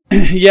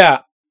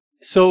 Yeah.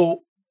 So,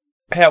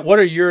 Pat, what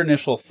are your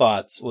initial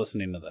thoughts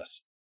listening to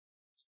this?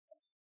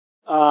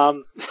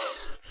 I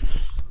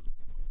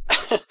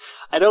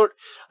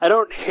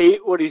don't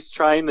hate what he's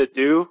trying to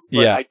do, but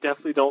Yeah. I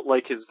definitely don't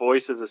like his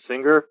voice as a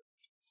singer.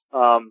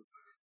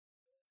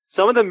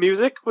 Some of the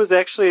music was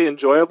actually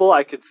enjoyable.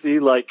 I could see,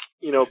 like,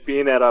 you know,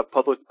 being at a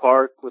public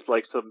park with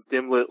like some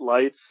dim lit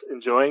lights,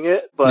 enjoying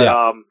it. But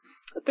Yeah.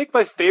 I think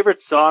my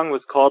favorite song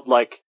was called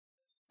like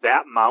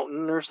 "That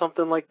Mountain" or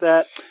something like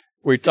that.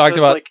 We Just talked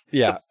because, about, like,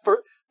 yeah.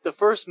 the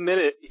first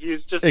minute he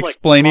was just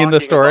Explaining like the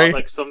talking story? about,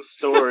 like some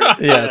story.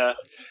 Yes. Yeah.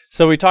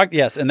 So we talked,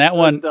 yes, and that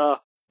one,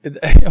 And,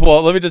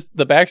 well,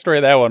 the backstory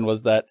of that one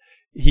was that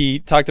he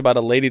talked about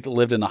a lady that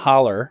lived in a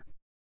holler.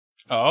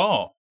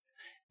 Oh.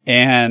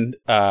 And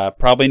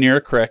probably near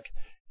a creek,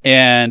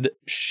 and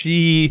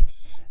she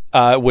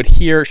would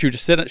hear. She would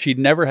just sit. She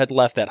never had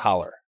left that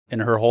holler in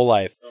her whole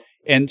life,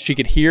 and she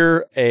could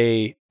hear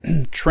a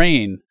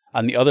train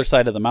on the other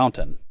side of the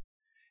mountain,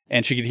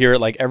 and she could hear it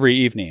like every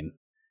evening.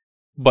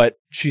 But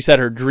she said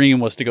her dream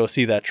was to go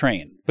see that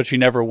train, but she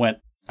never went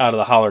out of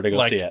the holler to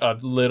go see it.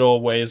 Like a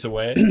little ways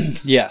away.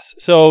 Yes,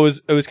 so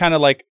it was kind of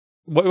like,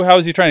 how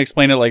is he trying to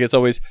explain it? Like, it's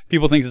always,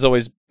 people think it's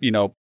always, you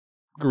know,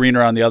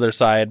 greener on the other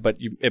side, but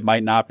it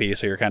might not be,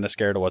 so you're kind of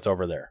scared of what's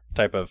over there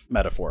type of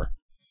metaphor.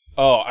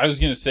 Oh, I was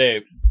going to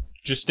say,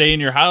 just stay in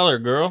your holler,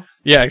 girl.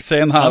 Yeah,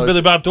 stay in the holler. I'm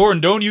Billy Bob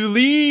Thornton, don't you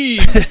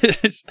leave.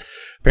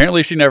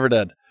 Apparently she never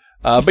did.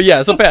 But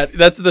yeah, so Pat,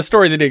 that's the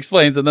story that he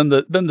explains, and then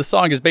the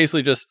song is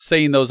basically just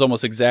saying those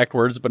almost exact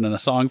words, but in a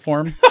song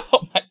form.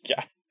 Oh my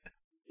god.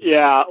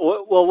 Yeah,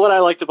 well, what I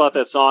liked about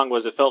that song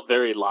was it felt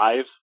very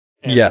live.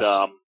 And,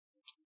 yes.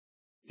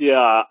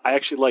 Yeah, I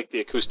actually liked the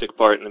acoustic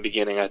part in the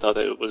beginning. I thought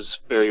that it was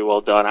very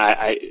well done.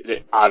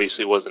 It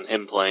obviously wasn't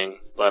him playing,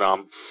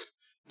 but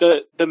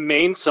the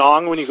main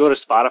song when you go to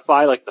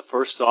Spotify, like the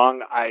first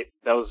song,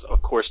 that was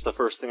of course the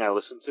first thing I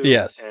listened to.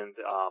 Yes. And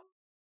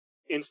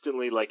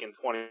instantly, like in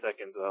 20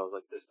 seconds, I was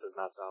like, this does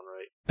not sound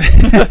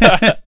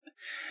right.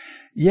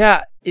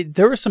 Yeah,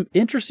 there were some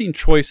interesting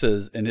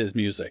choices in his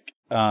music.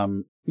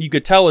 You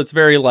could tell it's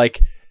very like,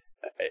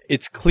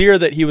 it's clear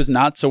that he was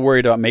not so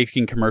worried about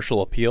making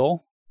commercial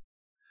appeal,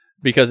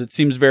 because it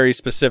seems very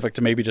specific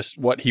to maybe just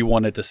what he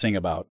wanted to sing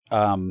about.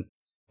 And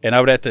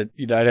I'd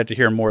have to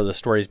hear more of the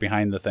stories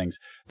behind the things.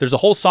 There's a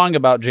whole song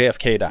about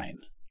JFK dying.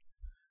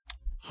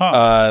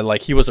 Huh.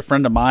 Like he was a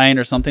friend of mine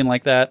or something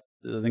like that.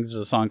 I think there's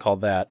a song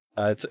called that.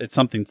 It's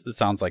something that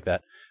sounds like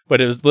that. But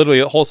it was literally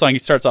a whole song. He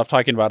starts off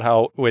talking about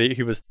how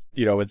he was,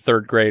 you know, in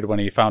 3rd grade when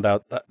he found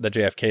out that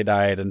JFK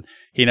died, and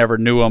he never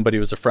knew him, but he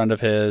was a friend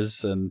of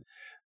his. And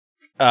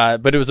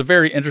but it was a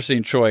very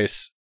interesting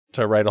choice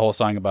to write a whole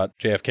song about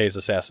JFK's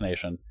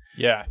assassination.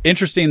 Yeah.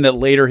 Interesting that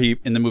later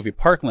in the movie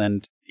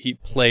Parkland, he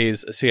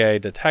plays a CIA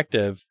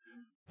detective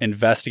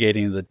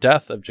investigating the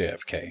death of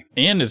JFK.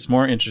 And it's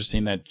more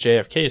interesting that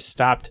JFK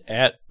stopped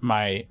at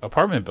my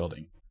apartment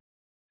building.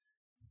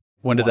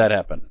 When did that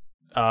happen?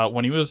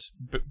 When he was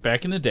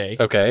back in the day.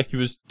 Okay. He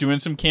was doing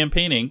some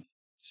campaigning,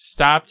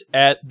 stopped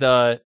at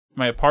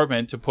my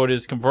apartment to put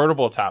his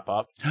convertible top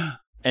up.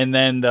 And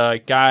then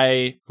the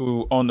guy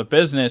who owned the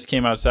business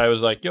came outside,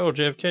 was like, yo,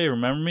 JFK,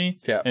 remember me?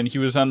 Yeah. And he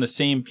was on the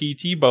same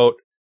PT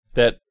boat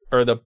the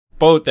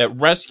boat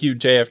that rescued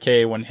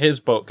JFK when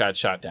his boat got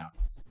shot down.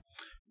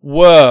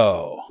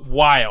 Whoa.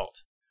 Wild.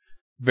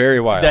 Very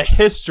wild. The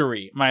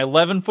history. My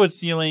 11-foot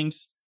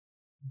ceilings,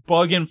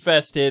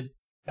 bug-infested,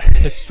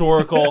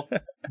 historical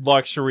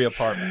luxury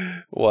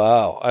apartment.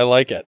 Wow. I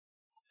like it.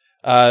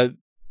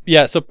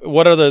 Yeah. So,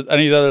 what are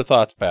any other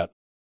thoughts, Pat?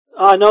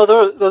 No,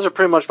 those are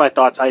pretty much my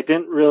thoughts. I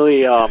didn't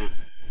really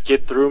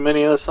get through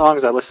many of the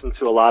songs. I listened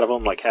to a lot of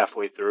them like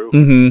halfway through,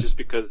 just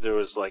because there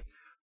was like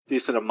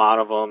decent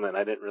amount of them, and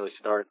I didn't really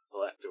start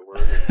until after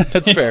work.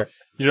 That's fair.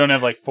 You don't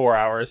have like 4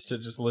 hours to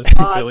just listen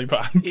to Billy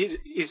Bob.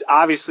 He's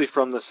obviously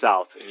from the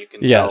South, and you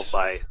can tell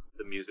by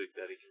the music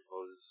that he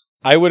composes.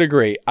 I would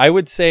agree. I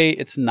would say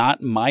it's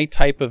not my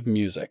type of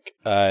music.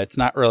 It's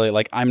not really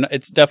like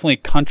it's definitely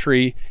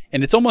country,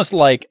 and it's almost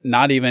like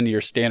not even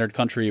your standard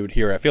country you would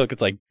hear. I feel like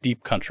it's like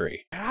deep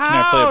country.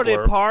 Howdy,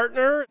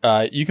 partner.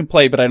 You can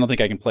play, but I don't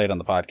think I can play it on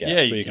the podcast.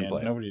 Yeah, but you can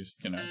play. Nobody's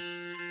gonna.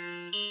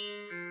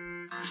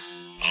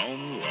 On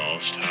the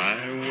lost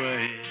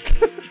highway.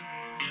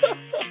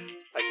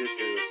 I did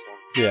hear this one.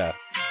 Yeah.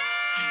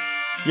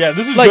 Yeah,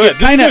 this is like, good. It's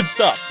kinda, this is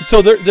good stuff.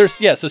 So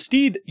there's So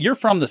Steed, you're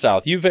from the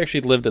South. You've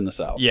actually lived in the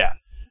South. Yeah.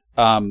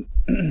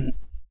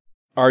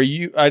 Are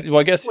you?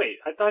 I guess. Wait,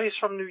 I thought he's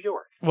from New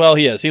York. Well,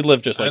 he is. He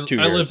lived just like 2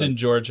 years. I lived in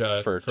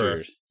Georgia for 2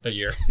 years. A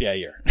year. Yeah, a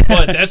year.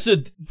 But that's the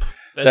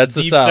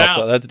deep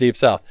South. That's deep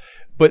South.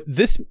 But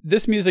this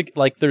music,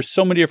 like, there's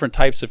so many different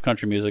types of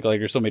country music. Like,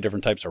 there's so many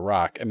different types of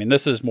rock. I mean,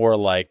 this is more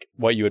like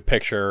what you would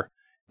picture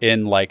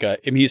in like I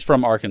mean, he's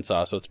from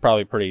Arkansas, so it's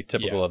probably pretty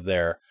typical of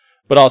there.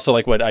 But also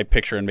like what I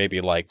picture in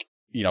maybe like,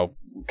 you know,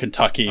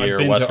 Kentucky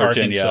or West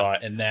Virginia.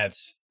 Arkansas, and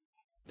that's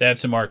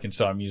some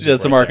Arkansas music.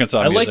 That's some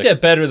Arkansas music. I like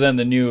that better than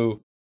the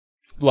new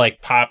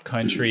like pop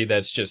country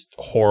that's just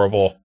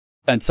horrible.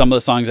 And some of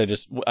the songs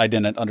I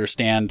didn't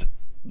understand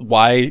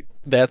why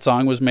that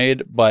song was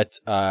made, but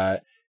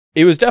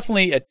it was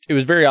definitely it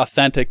was very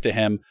authentic to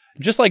him,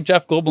 just like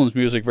Jeff Goldblum's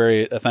music,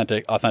 very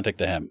authentic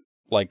to him.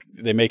 Like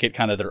they make it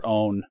kind of their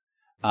own.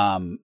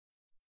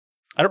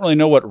 I don't really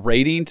know what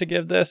rating to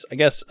give this. I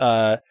guess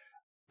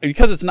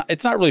because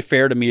it's not really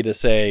fair to me to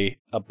say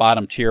a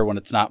bottom tier when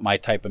it's not my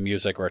type of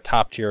music, or a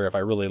top tier if I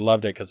really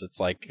loved it because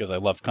I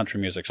love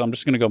country music. So I'm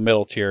just going to go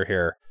middle tier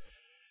here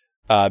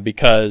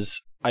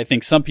because I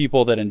think some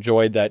people that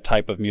enjoyed that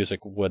type of music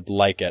would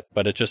like it,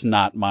 but it's just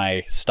not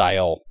my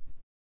style.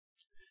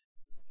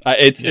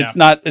 It's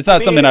not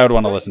something I would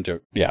want to listen to.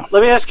 Yeah.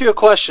 Let me ask you a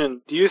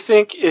question. Do you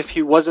think if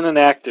he wasn't an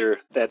actor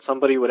that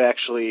somebody would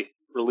actually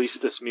release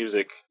this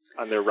music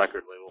on their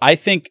record label? I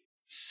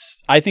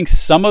think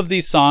some of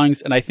these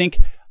songs, and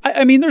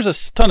I mean, there's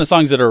a ton of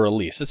songs that are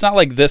released. It's not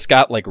like this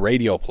got like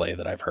radio play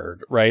that I've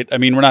heard, right? I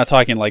mean, we're not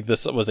talking like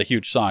this was a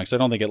huge song, so I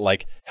don't think it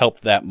like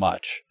helped that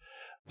much.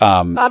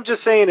 I'm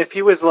just saying, if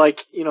he was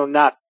like, you know,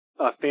 not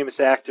a famous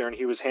actor and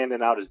he was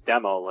handing out his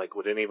demo, like,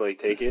 would anybody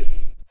take it?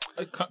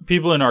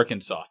 People in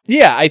Arkansas.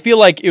 Yeah, I feel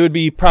like it would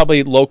be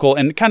probably local,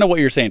 and kind of what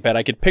you're saying, Pat.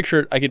 I could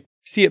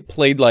see it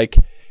played like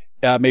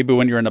maybe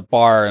when you're in a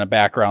bar in a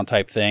background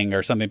type thing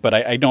or something, but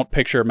I don't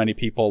picture many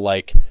people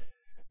like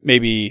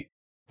maybe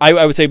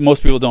I would say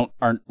most people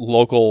aren't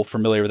local,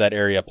 familiar with that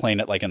area, playing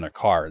it like in their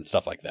car and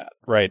stuff like that,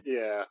 right?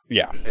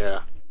 Yeah.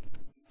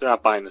 They're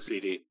not buying the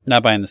CD.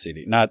 Not buying the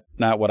CD. Not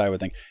what I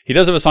would think. He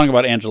does have a song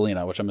about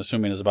Angelina, which I'm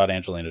assuming is about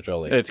Angelina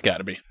Jolie. It's got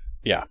to be.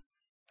 Yeah.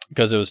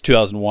 Because it was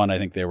 2001, I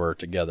think they were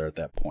together at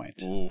that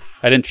point.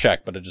 Oof. I didn't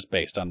check, but it's just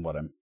based on what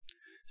I'm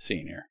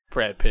seeing here.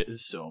 Brad Pitt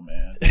is so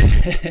mad.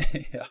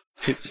 Yeah,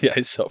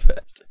 he's so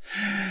fast.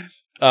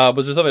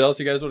 Was there something else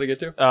you guys want to get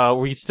to?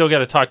 We still got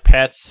to talk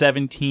Pat's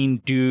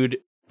 17 dude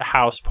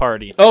house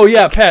party. Oh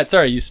yeah, Pat.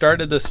 Sorry, you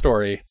started this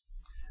story.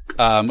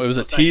 It was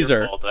a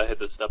teaser. I had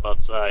to step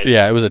outside.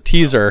 Yeah, it was a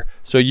teaser.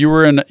 So you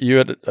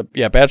had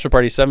a bachelor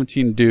party,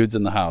 17 dudes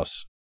in the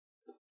house.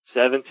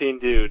 17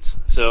 dudes.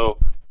 So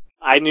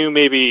I knew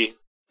maybe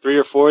 3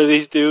 or 4 of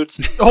these dudes.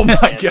 Oh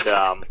my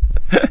god!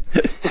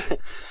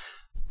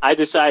 I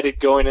decided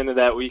going into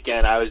that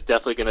weekend, I was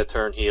definitely going to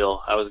turn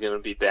heel. I was going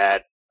to be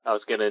bad. I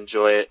was going to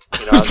enjoy it.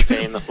 You know, I was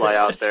paying to fly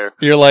out there.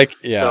 You're like,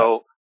 yeah.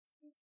 So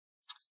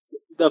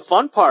the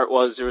fun part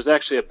was there was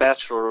actually a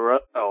bachelorette.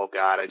 Oh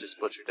god, I just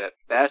butchered that.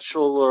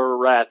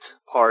 Bachelorette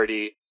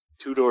party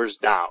 2 doors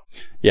down.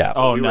 Yeah.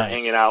 Oh, we nice. were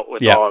hanging out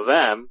with all of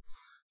them.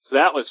 So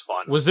that was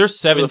fun. Was there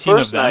 17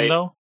 of them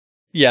though?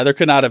 Yeah, there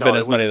could not have been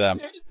as many of them.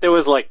 There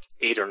was like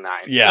 8 or 9.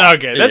 Yeah.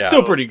 Okay, that's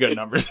still pretty good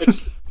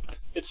numbers.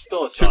 It's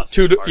still a sausage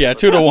two to party. yeah,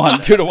 2 to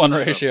 1, 2 to 1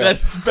 ratio.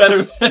 That's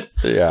better than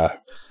yeah.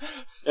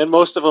 And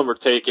most of them are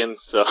taken,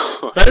 so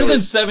better than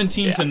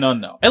 17 to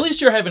none though. At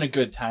least you're having a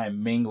good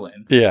time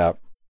mingling. Yeah.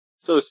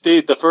 So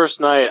Steve, the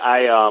first night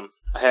I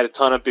had a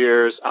ton of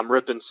beers. I'm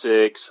ripping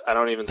cigs. I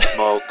don't even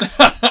smoke.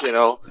 You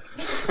know,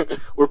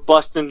 we're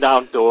busting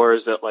down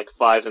doors at like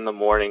 5 a.m.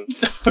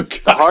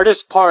 The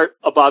hardest part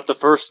about the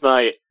first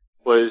night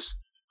was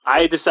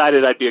I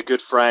decided I'd be a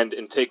good friend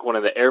and take one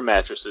of the air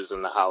mattresses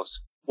in the house.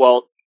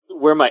 Well,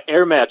 where my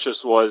air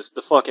mattress was,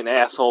 the fucking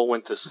asshole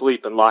went to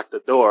sleep and locked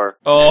the door.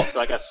 Oh. So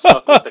I got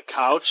stuck with the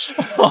couch.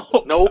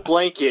 No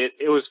blanket.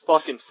 It was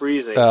fucking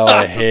freezing. Oh, so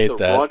I took hate the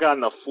that. rug on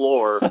the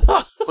floor,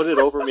 put it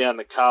over me on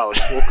the couch,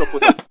 woke up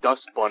with like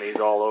dust bunnies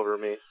all over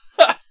me.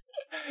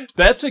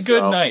 That's a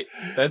good night.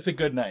 That's a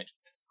good night.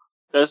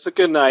 That's a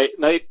good night.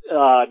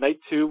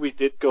 Night 2, we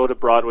did go to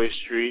Broadway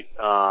Street.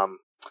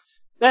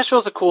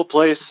 Nashville's a cool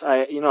place.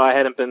 I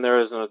hadn't been there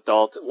as an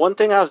adult. One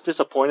thing I was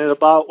disappointed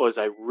about was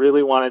I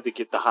really wanted to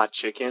get the hot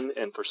chicken,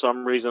 and for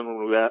some reason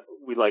when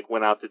we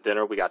went out to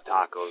dinner, we got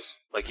tacos.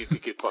 Like, you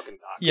could get fucking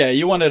tacos. Yeah,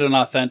 you wanted an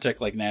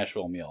authentic like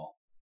Nashville meal.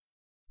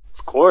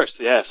 Of course,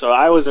 yeah. So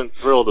I wasn't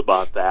thrilled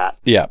about that.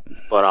 Yeah.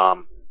 But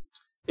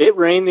it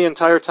rained the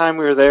entire time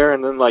we were there,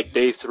 and then like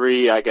day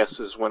 3, I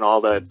guess, is when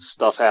all that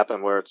stuff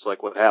happened, where it's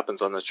like what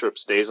happens on the trip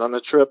stays on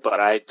the trip.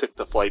 But I took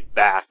the flight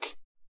back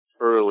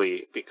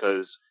early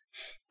because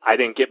I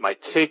didn't get my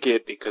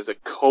ticket because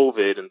of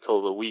COVID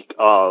until the week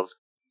of.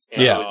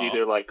 And it was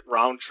either like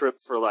round trip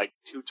for like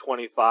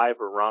 $225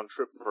 or round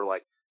trip for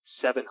like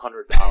 $700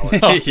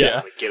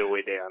 on a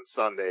getaway day on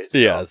Sunday. So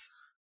yes.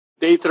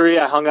 Day 3,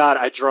 I hung out.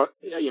 I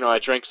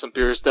drank some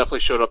beers. Definitely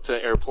showed up to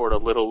the airport a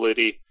little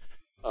litty,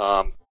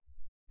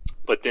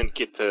 but didn't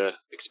get to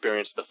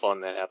experience the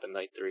fun that happened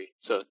night 3.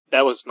 So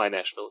that was my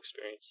Nashville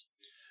experience.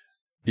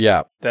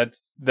 Yeah,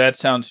 that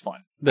sounds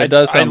fun. That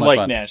does sound like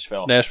fun.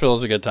 Nashville. Nashville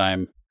is a good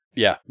time.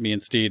 Yeah, me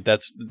and Steed.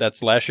 That's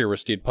last year where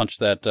Steed punched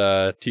that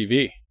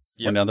TV.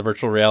 Went down the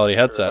virtual reality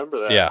headset. I remember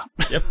that. Yeah.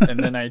 Yep. And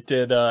then I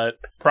did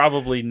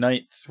probably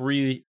night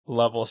 3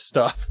 level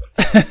stuff.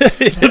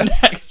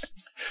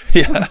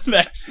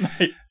 Next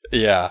night.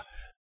 Yeah.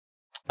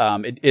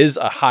 It is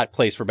a hot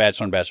place for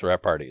bachelor and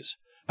bachelorette parties.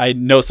 I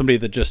know somebody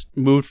that just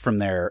moved from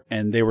there,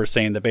 and they were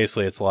saying that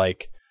basically it's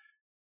like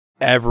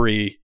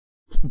every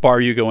bar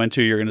you go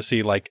into, you're going to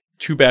see like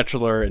 2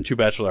 bachelor and 2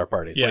 bachelorette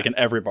parties, like in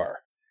every bar.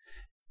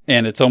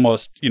 And it's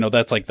almost,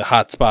 that's like the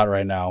hot spot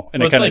right now.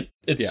 And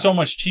it's so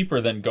much cheaper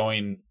than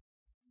going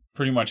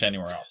pretty much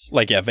anywhere else.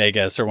 Like,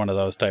 Vegas or one of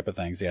those type of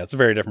things. Yeah, it's a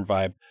very different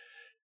vibe.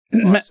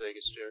 Las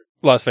Vegas, Jared.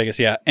 Las Vegas,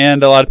 yeah.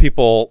 And a lot of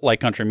people like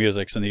country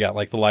music, and you got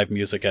like the live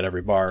music at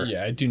every bar.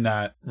 Yeah, I do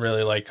not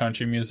really like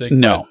country music.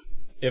 No.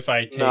 If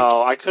I take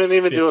I couldn't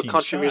even do a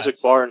country shots. music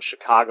bar in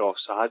Chicago,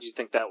 so how do you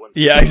think that went?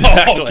 Yeah,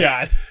 exactly. Oh,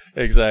 God.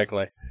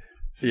 Exactly.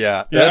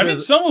 Yeah. I mean,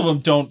 some of them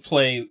don't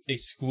play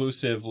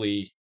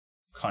exclusively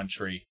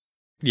country.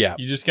 Yeah.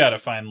 You just got to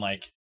find,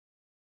 like,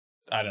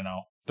 I don't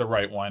know, the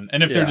right one.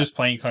 And if they're just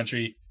playing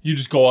country, you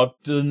just go up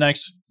to the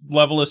next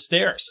level of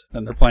stairs.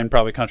 And they're playing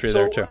probably country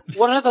there, too.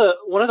 One of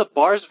the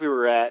bars we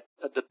were at,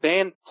 the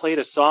band played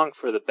a song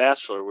for The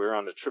Bachelor we were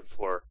on the trip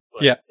for.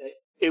 Yeah.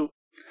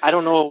 I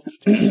don't know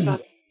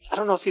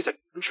if he's a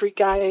country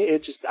guy. I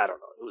don't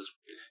know. It was.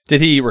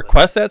 Did he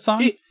request that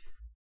song?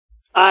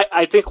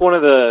 I think one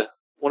of the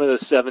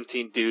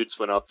 17 dudes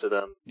went up to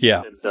them.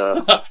 Yeah.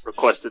 And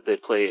requested they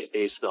play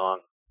a song.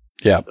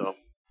 Yeah. So.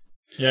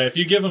 Yeah, if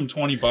you give them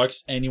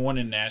 $20, anyone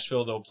in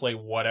Nashville, they'll play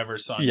whatever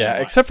song. Yeah,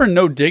 except for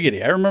No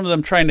Diggity. I remember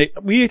them trying to.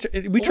 We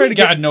tried to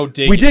get No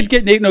Diggity. We did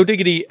get No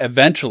Diggity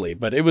eventually,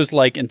 but it was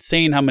like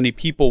insane how many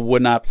people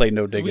would not play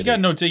No Diggity. We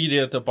got No Diggity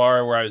at the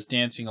bar where I was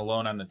dancing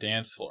alone on the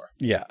dance floor.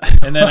 Yeah,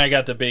 and then I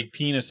got the big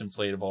penis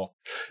inflatable.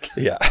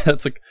 Yeah,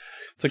 it's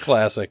a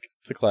classic.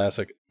 It's a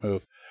classic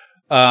move.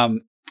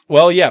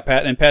 Well, yeah,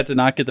 Pat did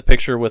not get the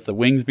picture with the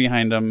wings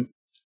behind him.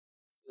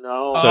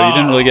 No. So you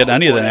didn't really get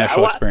any of the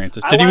Nashville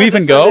experiences. Did you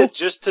even go?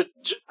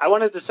 I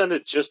wanted to send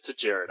it just to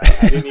Jared.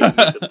 I didn't even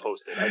need to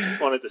post it. I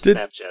just wanted to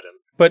Snapchat him.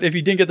 But if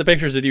you didn't get the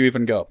pictures, did you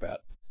even go,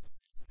 Pat?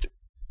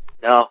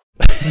 No.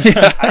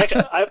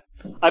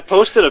 I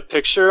posted a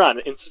picture on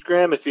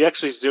Instagram. If you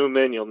actually zoom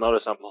in, you'll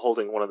notice I'm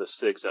holding one of the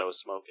cigs I was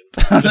smoking.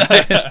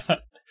 Nice.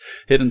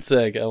 Hidden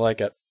cig. I like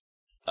it.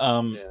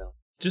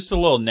 Just a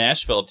little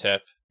Nashville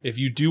tip. If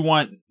you do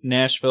want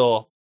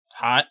Nashville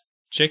hot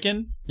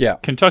chicken,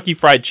 Kentucky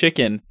Fried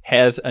Chicken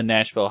has a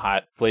Nashville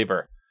hot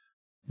flavor.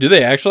 Do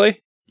they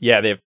actually?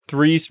 Yeah, they have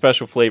 3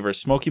 special flavors: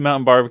 Smoky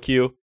Mountain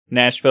Barbecue,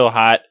 Nashville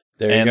hot,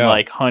 and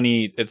like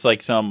honey. It's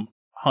like some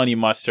honey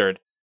mustard,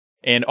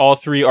 and all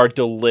 3 are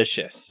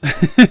delicious.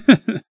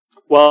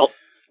 Well,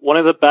 one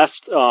of the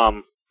best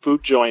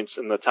food joints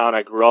in the town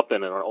I grew up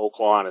in Oak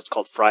Lawn, it's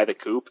called Fry the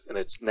Coop, and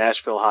it's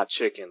Nashville hot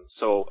chicken.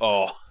 So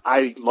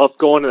I love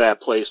going to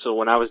that place. So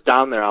when I was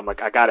down there, I'm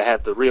like, I gotta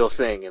have the real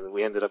thing, and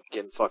we ended up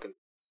getting fucking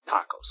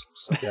tacos.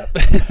 So.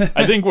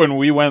 I think when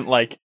we went,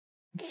 like,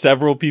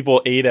 several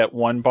people ate at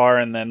one bar,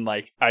 and then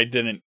like I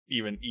didn't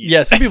even eat.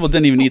 Yeah, some people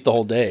didn't even eat the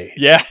whole day.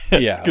 Yeah,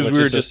 because we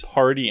were just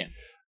partying.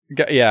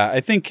 Yeah,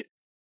 I think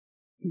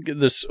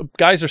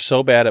guys are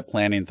so bad at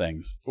planning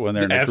things when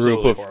they're in a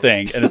group of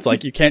things, and it's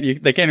like they can't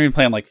even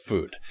plan like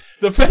food.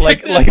 The fact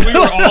that we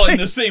were all in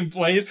the same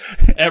place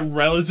at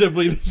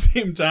relatively the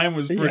same time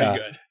was pretty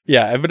good.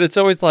 Yeah, but it's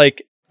always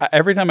like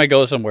every time I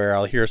go somewhere,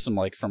 I'll hear some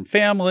like from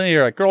family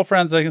or like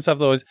girlfriends and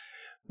stuff. Always,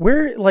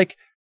 what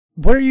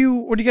do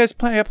you guys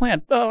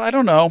plan? Oh, I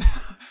don't know.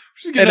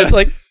 And it's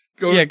like,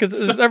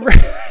 because it's never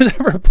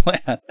a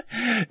plan.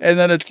 And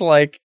then it's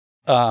like,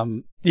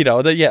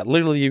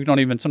 literally you don't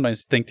even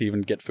sometimes think to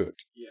even get food.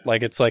 Yeah.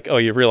 Like it's like, oh,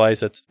 you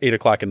realize it's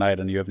 8:00 at night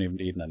and you haven't even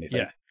eaten anything.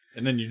 Yeah.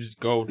 And then you just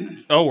go,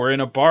 oh, we're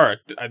in a bar.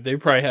 They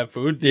probably have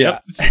food. Yeah.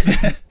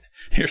 Yep.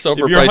 Here's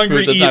overpriced if you're hungry,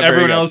 food. That's eat. not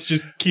Everyone very else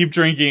just keep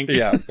drinking.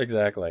 Yeah,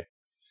 exactly.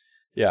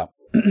 Yeah.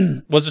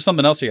 Was there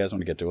something else you guys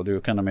want to get to? We'll do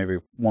kind of maybe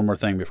one more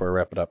thing before we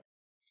wrap it up.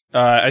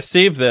 I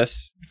saved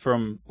this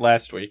from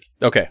last week.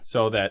 Okay.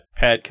 So that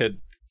Pat could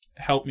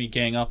help me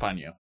gang up on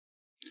you.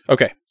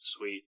 Okay.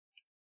 Sweet.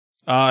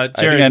 Jared,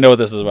 I think I know what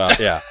this is about.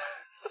 Yeah.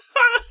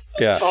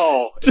 Yeah.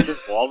 Oh, is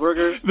this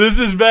Wahlburgers? This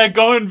is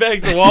going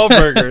back to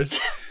Wahlburgers.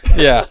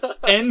 Yeah.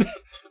 And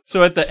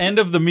so at the end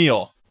of the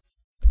meal,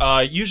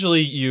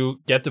 usually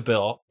you get the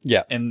bill.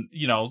 Yeah. And,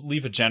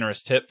 leave a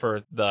generous tip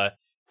for the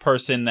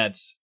person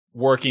that's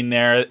working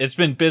there. It's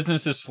been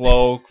business is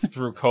slow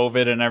through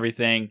COVID and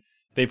everything.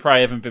 They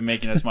probably haven't been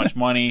making as much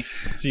money.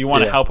 So you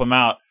want to help them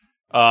out.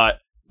 How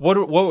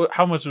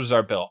much was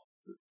our bill?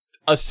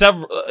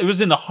 It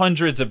was in the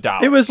hundreds of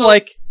dollars. It was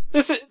like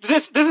This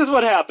is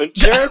what happened.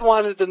 Jared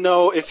wanted to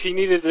know if he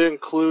needed to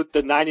include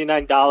the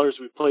 $99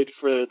 we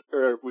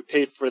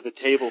paid for the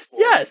table for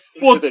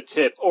into the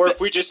tip, or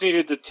if we just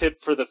needed the tip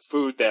for the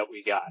food that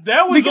we got.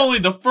 That was only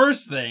the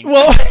first thing.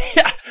 Well,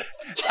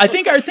 I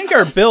think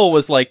our bill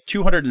was like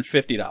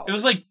 $250. It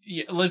was like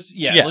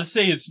let's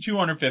say it's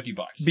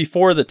 $250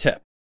 before the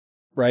tip,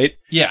 right?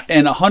 Yeah,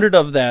 and 100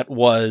 of that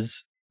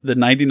was the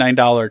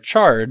 $99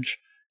 charge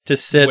to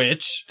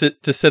sit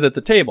to sit at the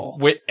table.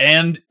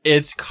 And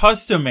it's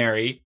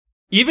customary,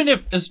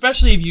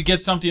 especially if you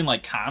get something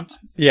like comped.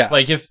 Yeah.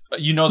 Like if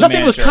the Nothing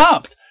manager. was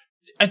comped.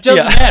 It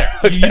doesn't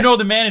matter. Okay. You know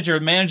the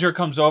manager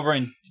comes over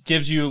and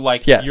gives you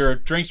your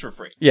drinks for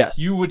free. Yes.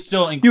 You would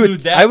still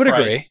include that I would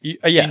price agree.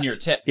 in your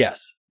tip.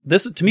 Yes.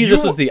 This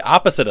was the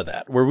opposite of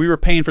that, where we were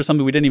paying for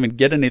something we didn't even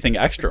get anything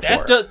extra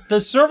for.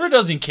 The server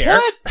doesn't care.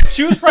 What?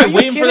 She was probably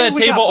waiting for that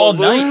table all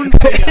night.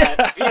 We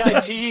got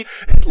VIP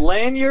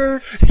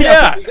lanyards.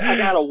 Yeah. I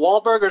got a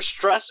Wahlburger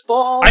stress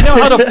ball. I know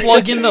how to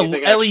plug in the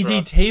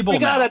LED table. We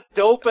got a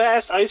dope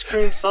ass ice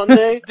cream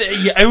sundae.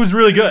 Yeah, it was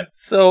really good.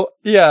 So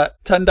yeah,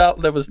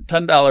 $10. That was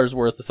 $10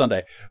 worth of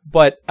sundae.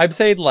 But I'm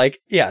saying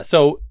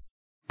so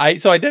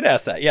I did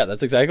ask that. Yeah,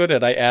 that's exactly what I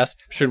did. I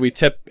asked, should we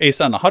tip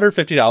based on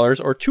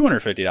 $150 or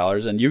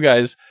 $250? And you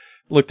guys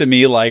looked at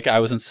me like I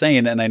was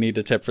insane and I need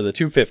to tip for the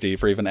 $250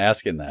 for even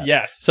asking that.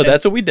 Yes. So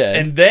that's what we did.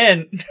 And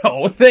then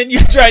you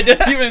tried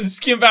to even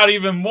skimp out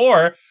even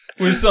more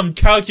with some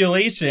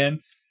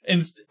calculation.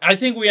 And I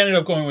think we ended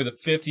up going with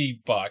 $50.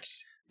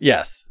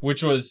 Yes.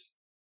 Which was...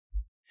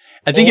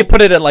 I think you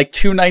put it at like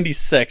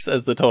 $296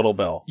 as the total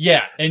bill.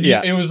 Yeah, and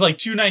it was like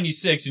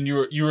 $296, and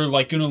you were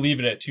like going to leave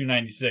it at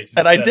 $296,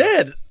 and I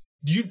did.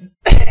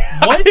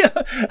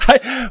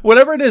 What?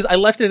 Whatever it is, I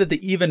left it at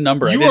the even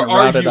number. You I didn't were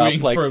round it arguing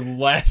up like for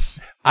less.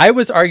 I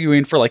was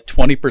arguing for like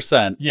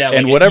 20%. Yeah,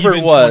 and whatever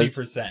it was,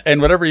 20%.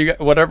 and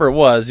whatever it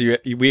was,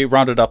 we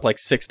rounded up like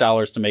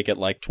 $6 to make it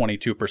like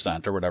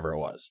 22% or whatever it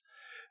was.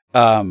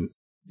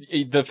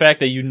 The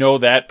fact that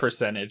that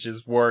percentage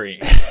is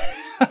worrying.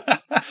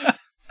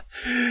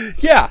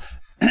 Yeah.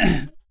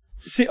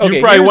 See, okay,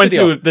 you probably went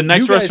to the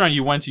next restaurant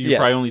you went to. You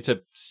probably only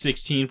tipped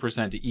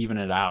 16% to even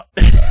it out.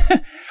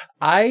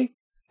 I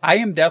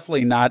am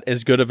definitely not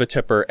as good of a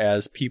tipper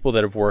as people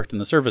that have worked in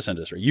the service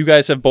industry. You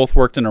guys have both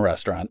worked in a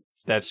restaurant.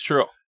 That's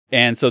true.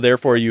 And so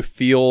therefore you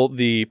feel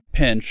the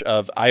pinch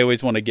of, I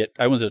want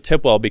to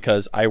tip well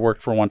because I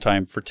worked for one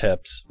time for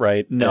tips,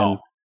 right? No. And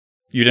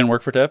you didn't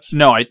work for tips?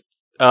 No,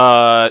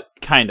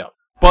 kind of.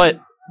 But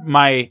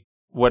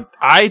what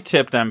I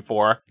tip them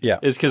for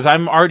is because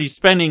I'm already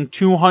spending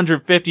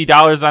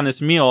 $250 on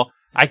this meal.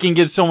 I can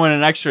give someone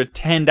an extra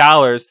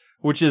 $10,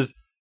 which is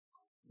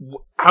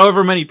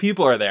however many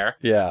people are there.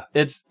 Yeah.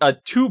 It's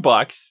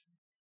 $2,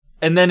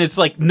 and then it's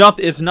like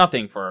it's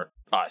nothing for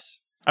us.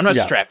 I'm not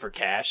strapped for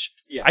cash.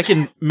 Yeah. I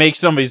can make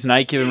somebody's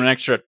night, give them an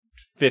extra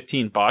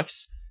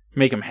 $15,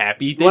 make them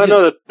happy. You want to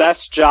know the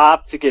best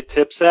job to get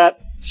tips at?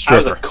 Stripper. I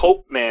was a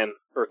coat man.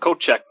 Or a coat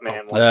check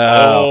man.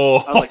 I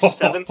was like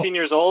 17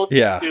 years old.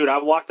 Yeah. Dude, I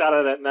walked out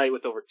of that night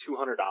with over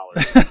 $200.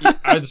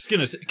 I was going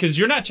to say, because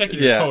you're not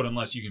checking your coat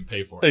unless you can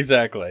pay for it.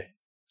 Exactly.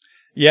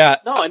 Yeah.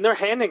 No, and they're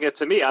handing it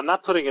to me. I'm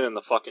not putting it in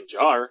the fucking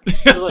jar.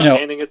 They're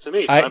handing it to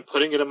me, so I'm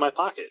putting it in my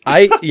pocket.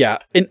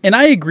 And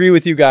I agree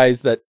with you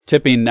guys that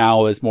tipping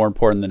now is more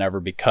important than ever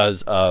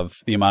because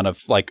of the amount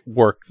of like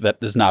work that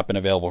has not been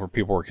available for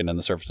people working in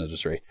the service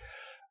industry.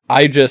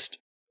 I just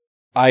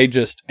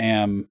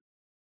am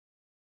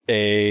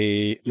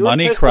a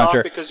money cruncher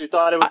off because you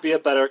thought it would be a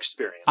better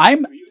experience. No.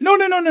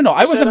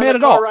 I wasn't mad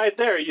at all. Right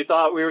there, you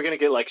thought we were going to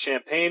get like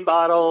champagne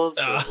bottles.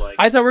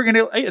 I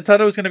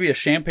thought it was going to be a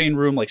champagne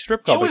room like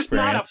strip club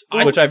experience,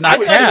 which I've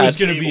not had. It was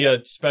going to be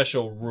a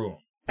special room.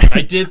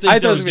 I did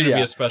think there was going to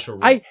be a special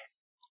room.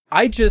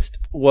 I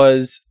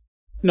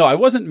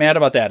wasn't mad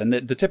about that, and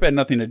the tip had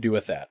nothing to do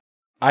with that.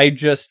 I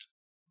just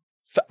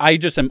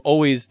am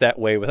always that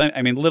way with.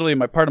 I mean, literally,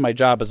 part of my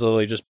job is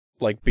literally just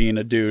like being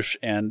a douche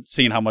and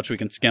seeing how much we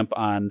can skimp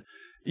on,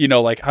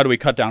 like how do we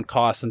cut down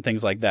costs and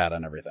things like that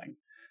on everything.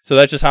 So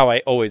that's just how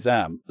I always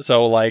am.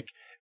 So like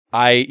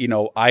I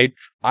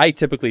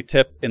typically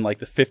tip in like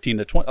the 15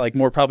 to 20, like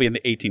more probably in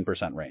the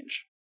 18%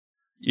 range.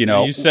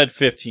 You said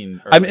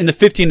 15. I'm in the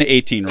 15 to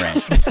 18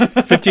 range.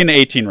 15 to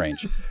 18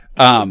 range.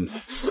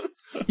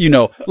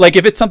 Like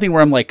if it's something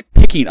where I'm like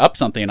picking up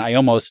something, I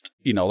almost,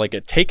 like a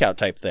takeout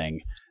type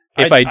thing.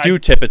 if I do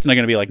tip, it's not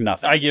going to be like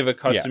nothing. I give a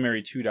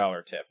customary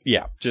 $2 tip.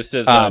 Yeah. Just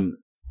as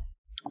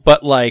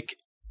but like,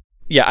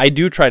 yeah, I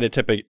do try to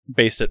tip it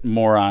based it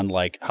more on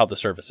like how the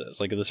service is.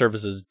 Like if the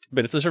service is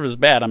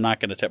bad, I'm not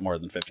going to tip more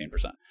than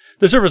 15%.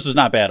 The service was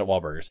not bad at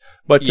Wahlburgers,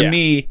 but to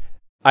me,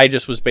 I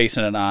just was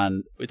basing it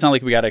on, it's not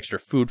like we got extra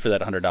food for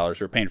that $100.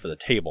 We were paying for the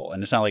table.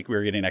 And it's not like we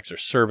were getting extra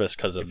service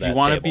because of that. If you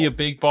want to be a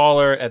big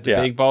baller at the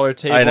big baller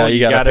table, I know,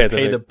 you got to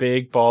pay the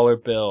big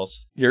baller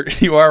bills.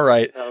 You are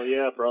right. Hell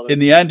yeah, brother. In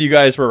the end, you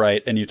guys were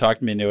right, and you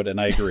talked me into it,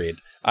 and I agreed.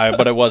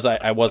 But I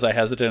was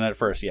hesitant at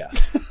first,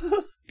 yes.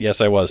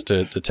 Yes, I was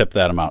to tip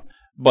that amount.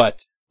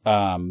 But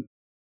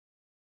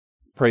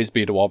praise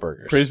be to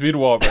Wahlburgers. Praise be to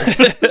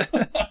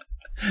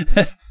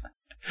Wahlburgers.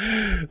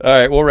 All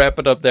right, we'll wrap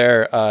it up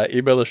there.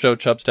 Email the show,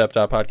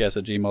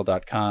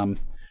 chubstep.podcast@gmail.com.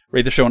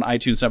 Rate the show on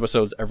iTunes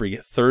episodes every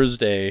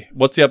Thursday.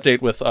 What's the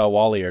update with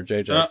Wally or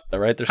JJ?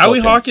 Right? There's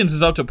Howie Hawkins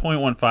is up to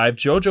 0.15,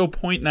 JoJo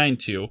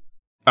 0.92.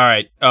 All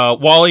right,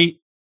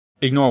 Wally,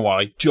 ignore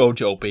Wally.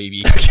 JoJo,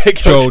 baby.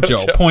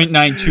 JoJo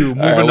 0.92,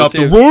 moving up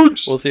the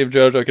ranks. We'll see if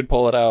JoJo can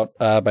pull it out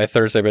by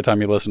Thursday by the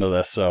time you listen to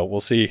this. So we'll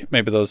see.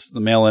 Maybe the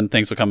mail-in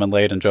things will come in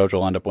late and JoJo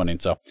will end up winning.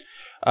 So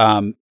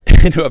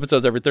new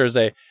episodes every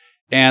Thursday.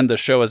 And the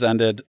show has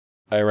ended.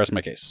 I rest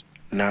my case.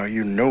 Now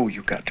you know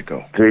you got to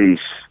go. Peace.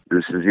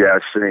 This is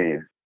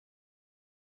Yasin.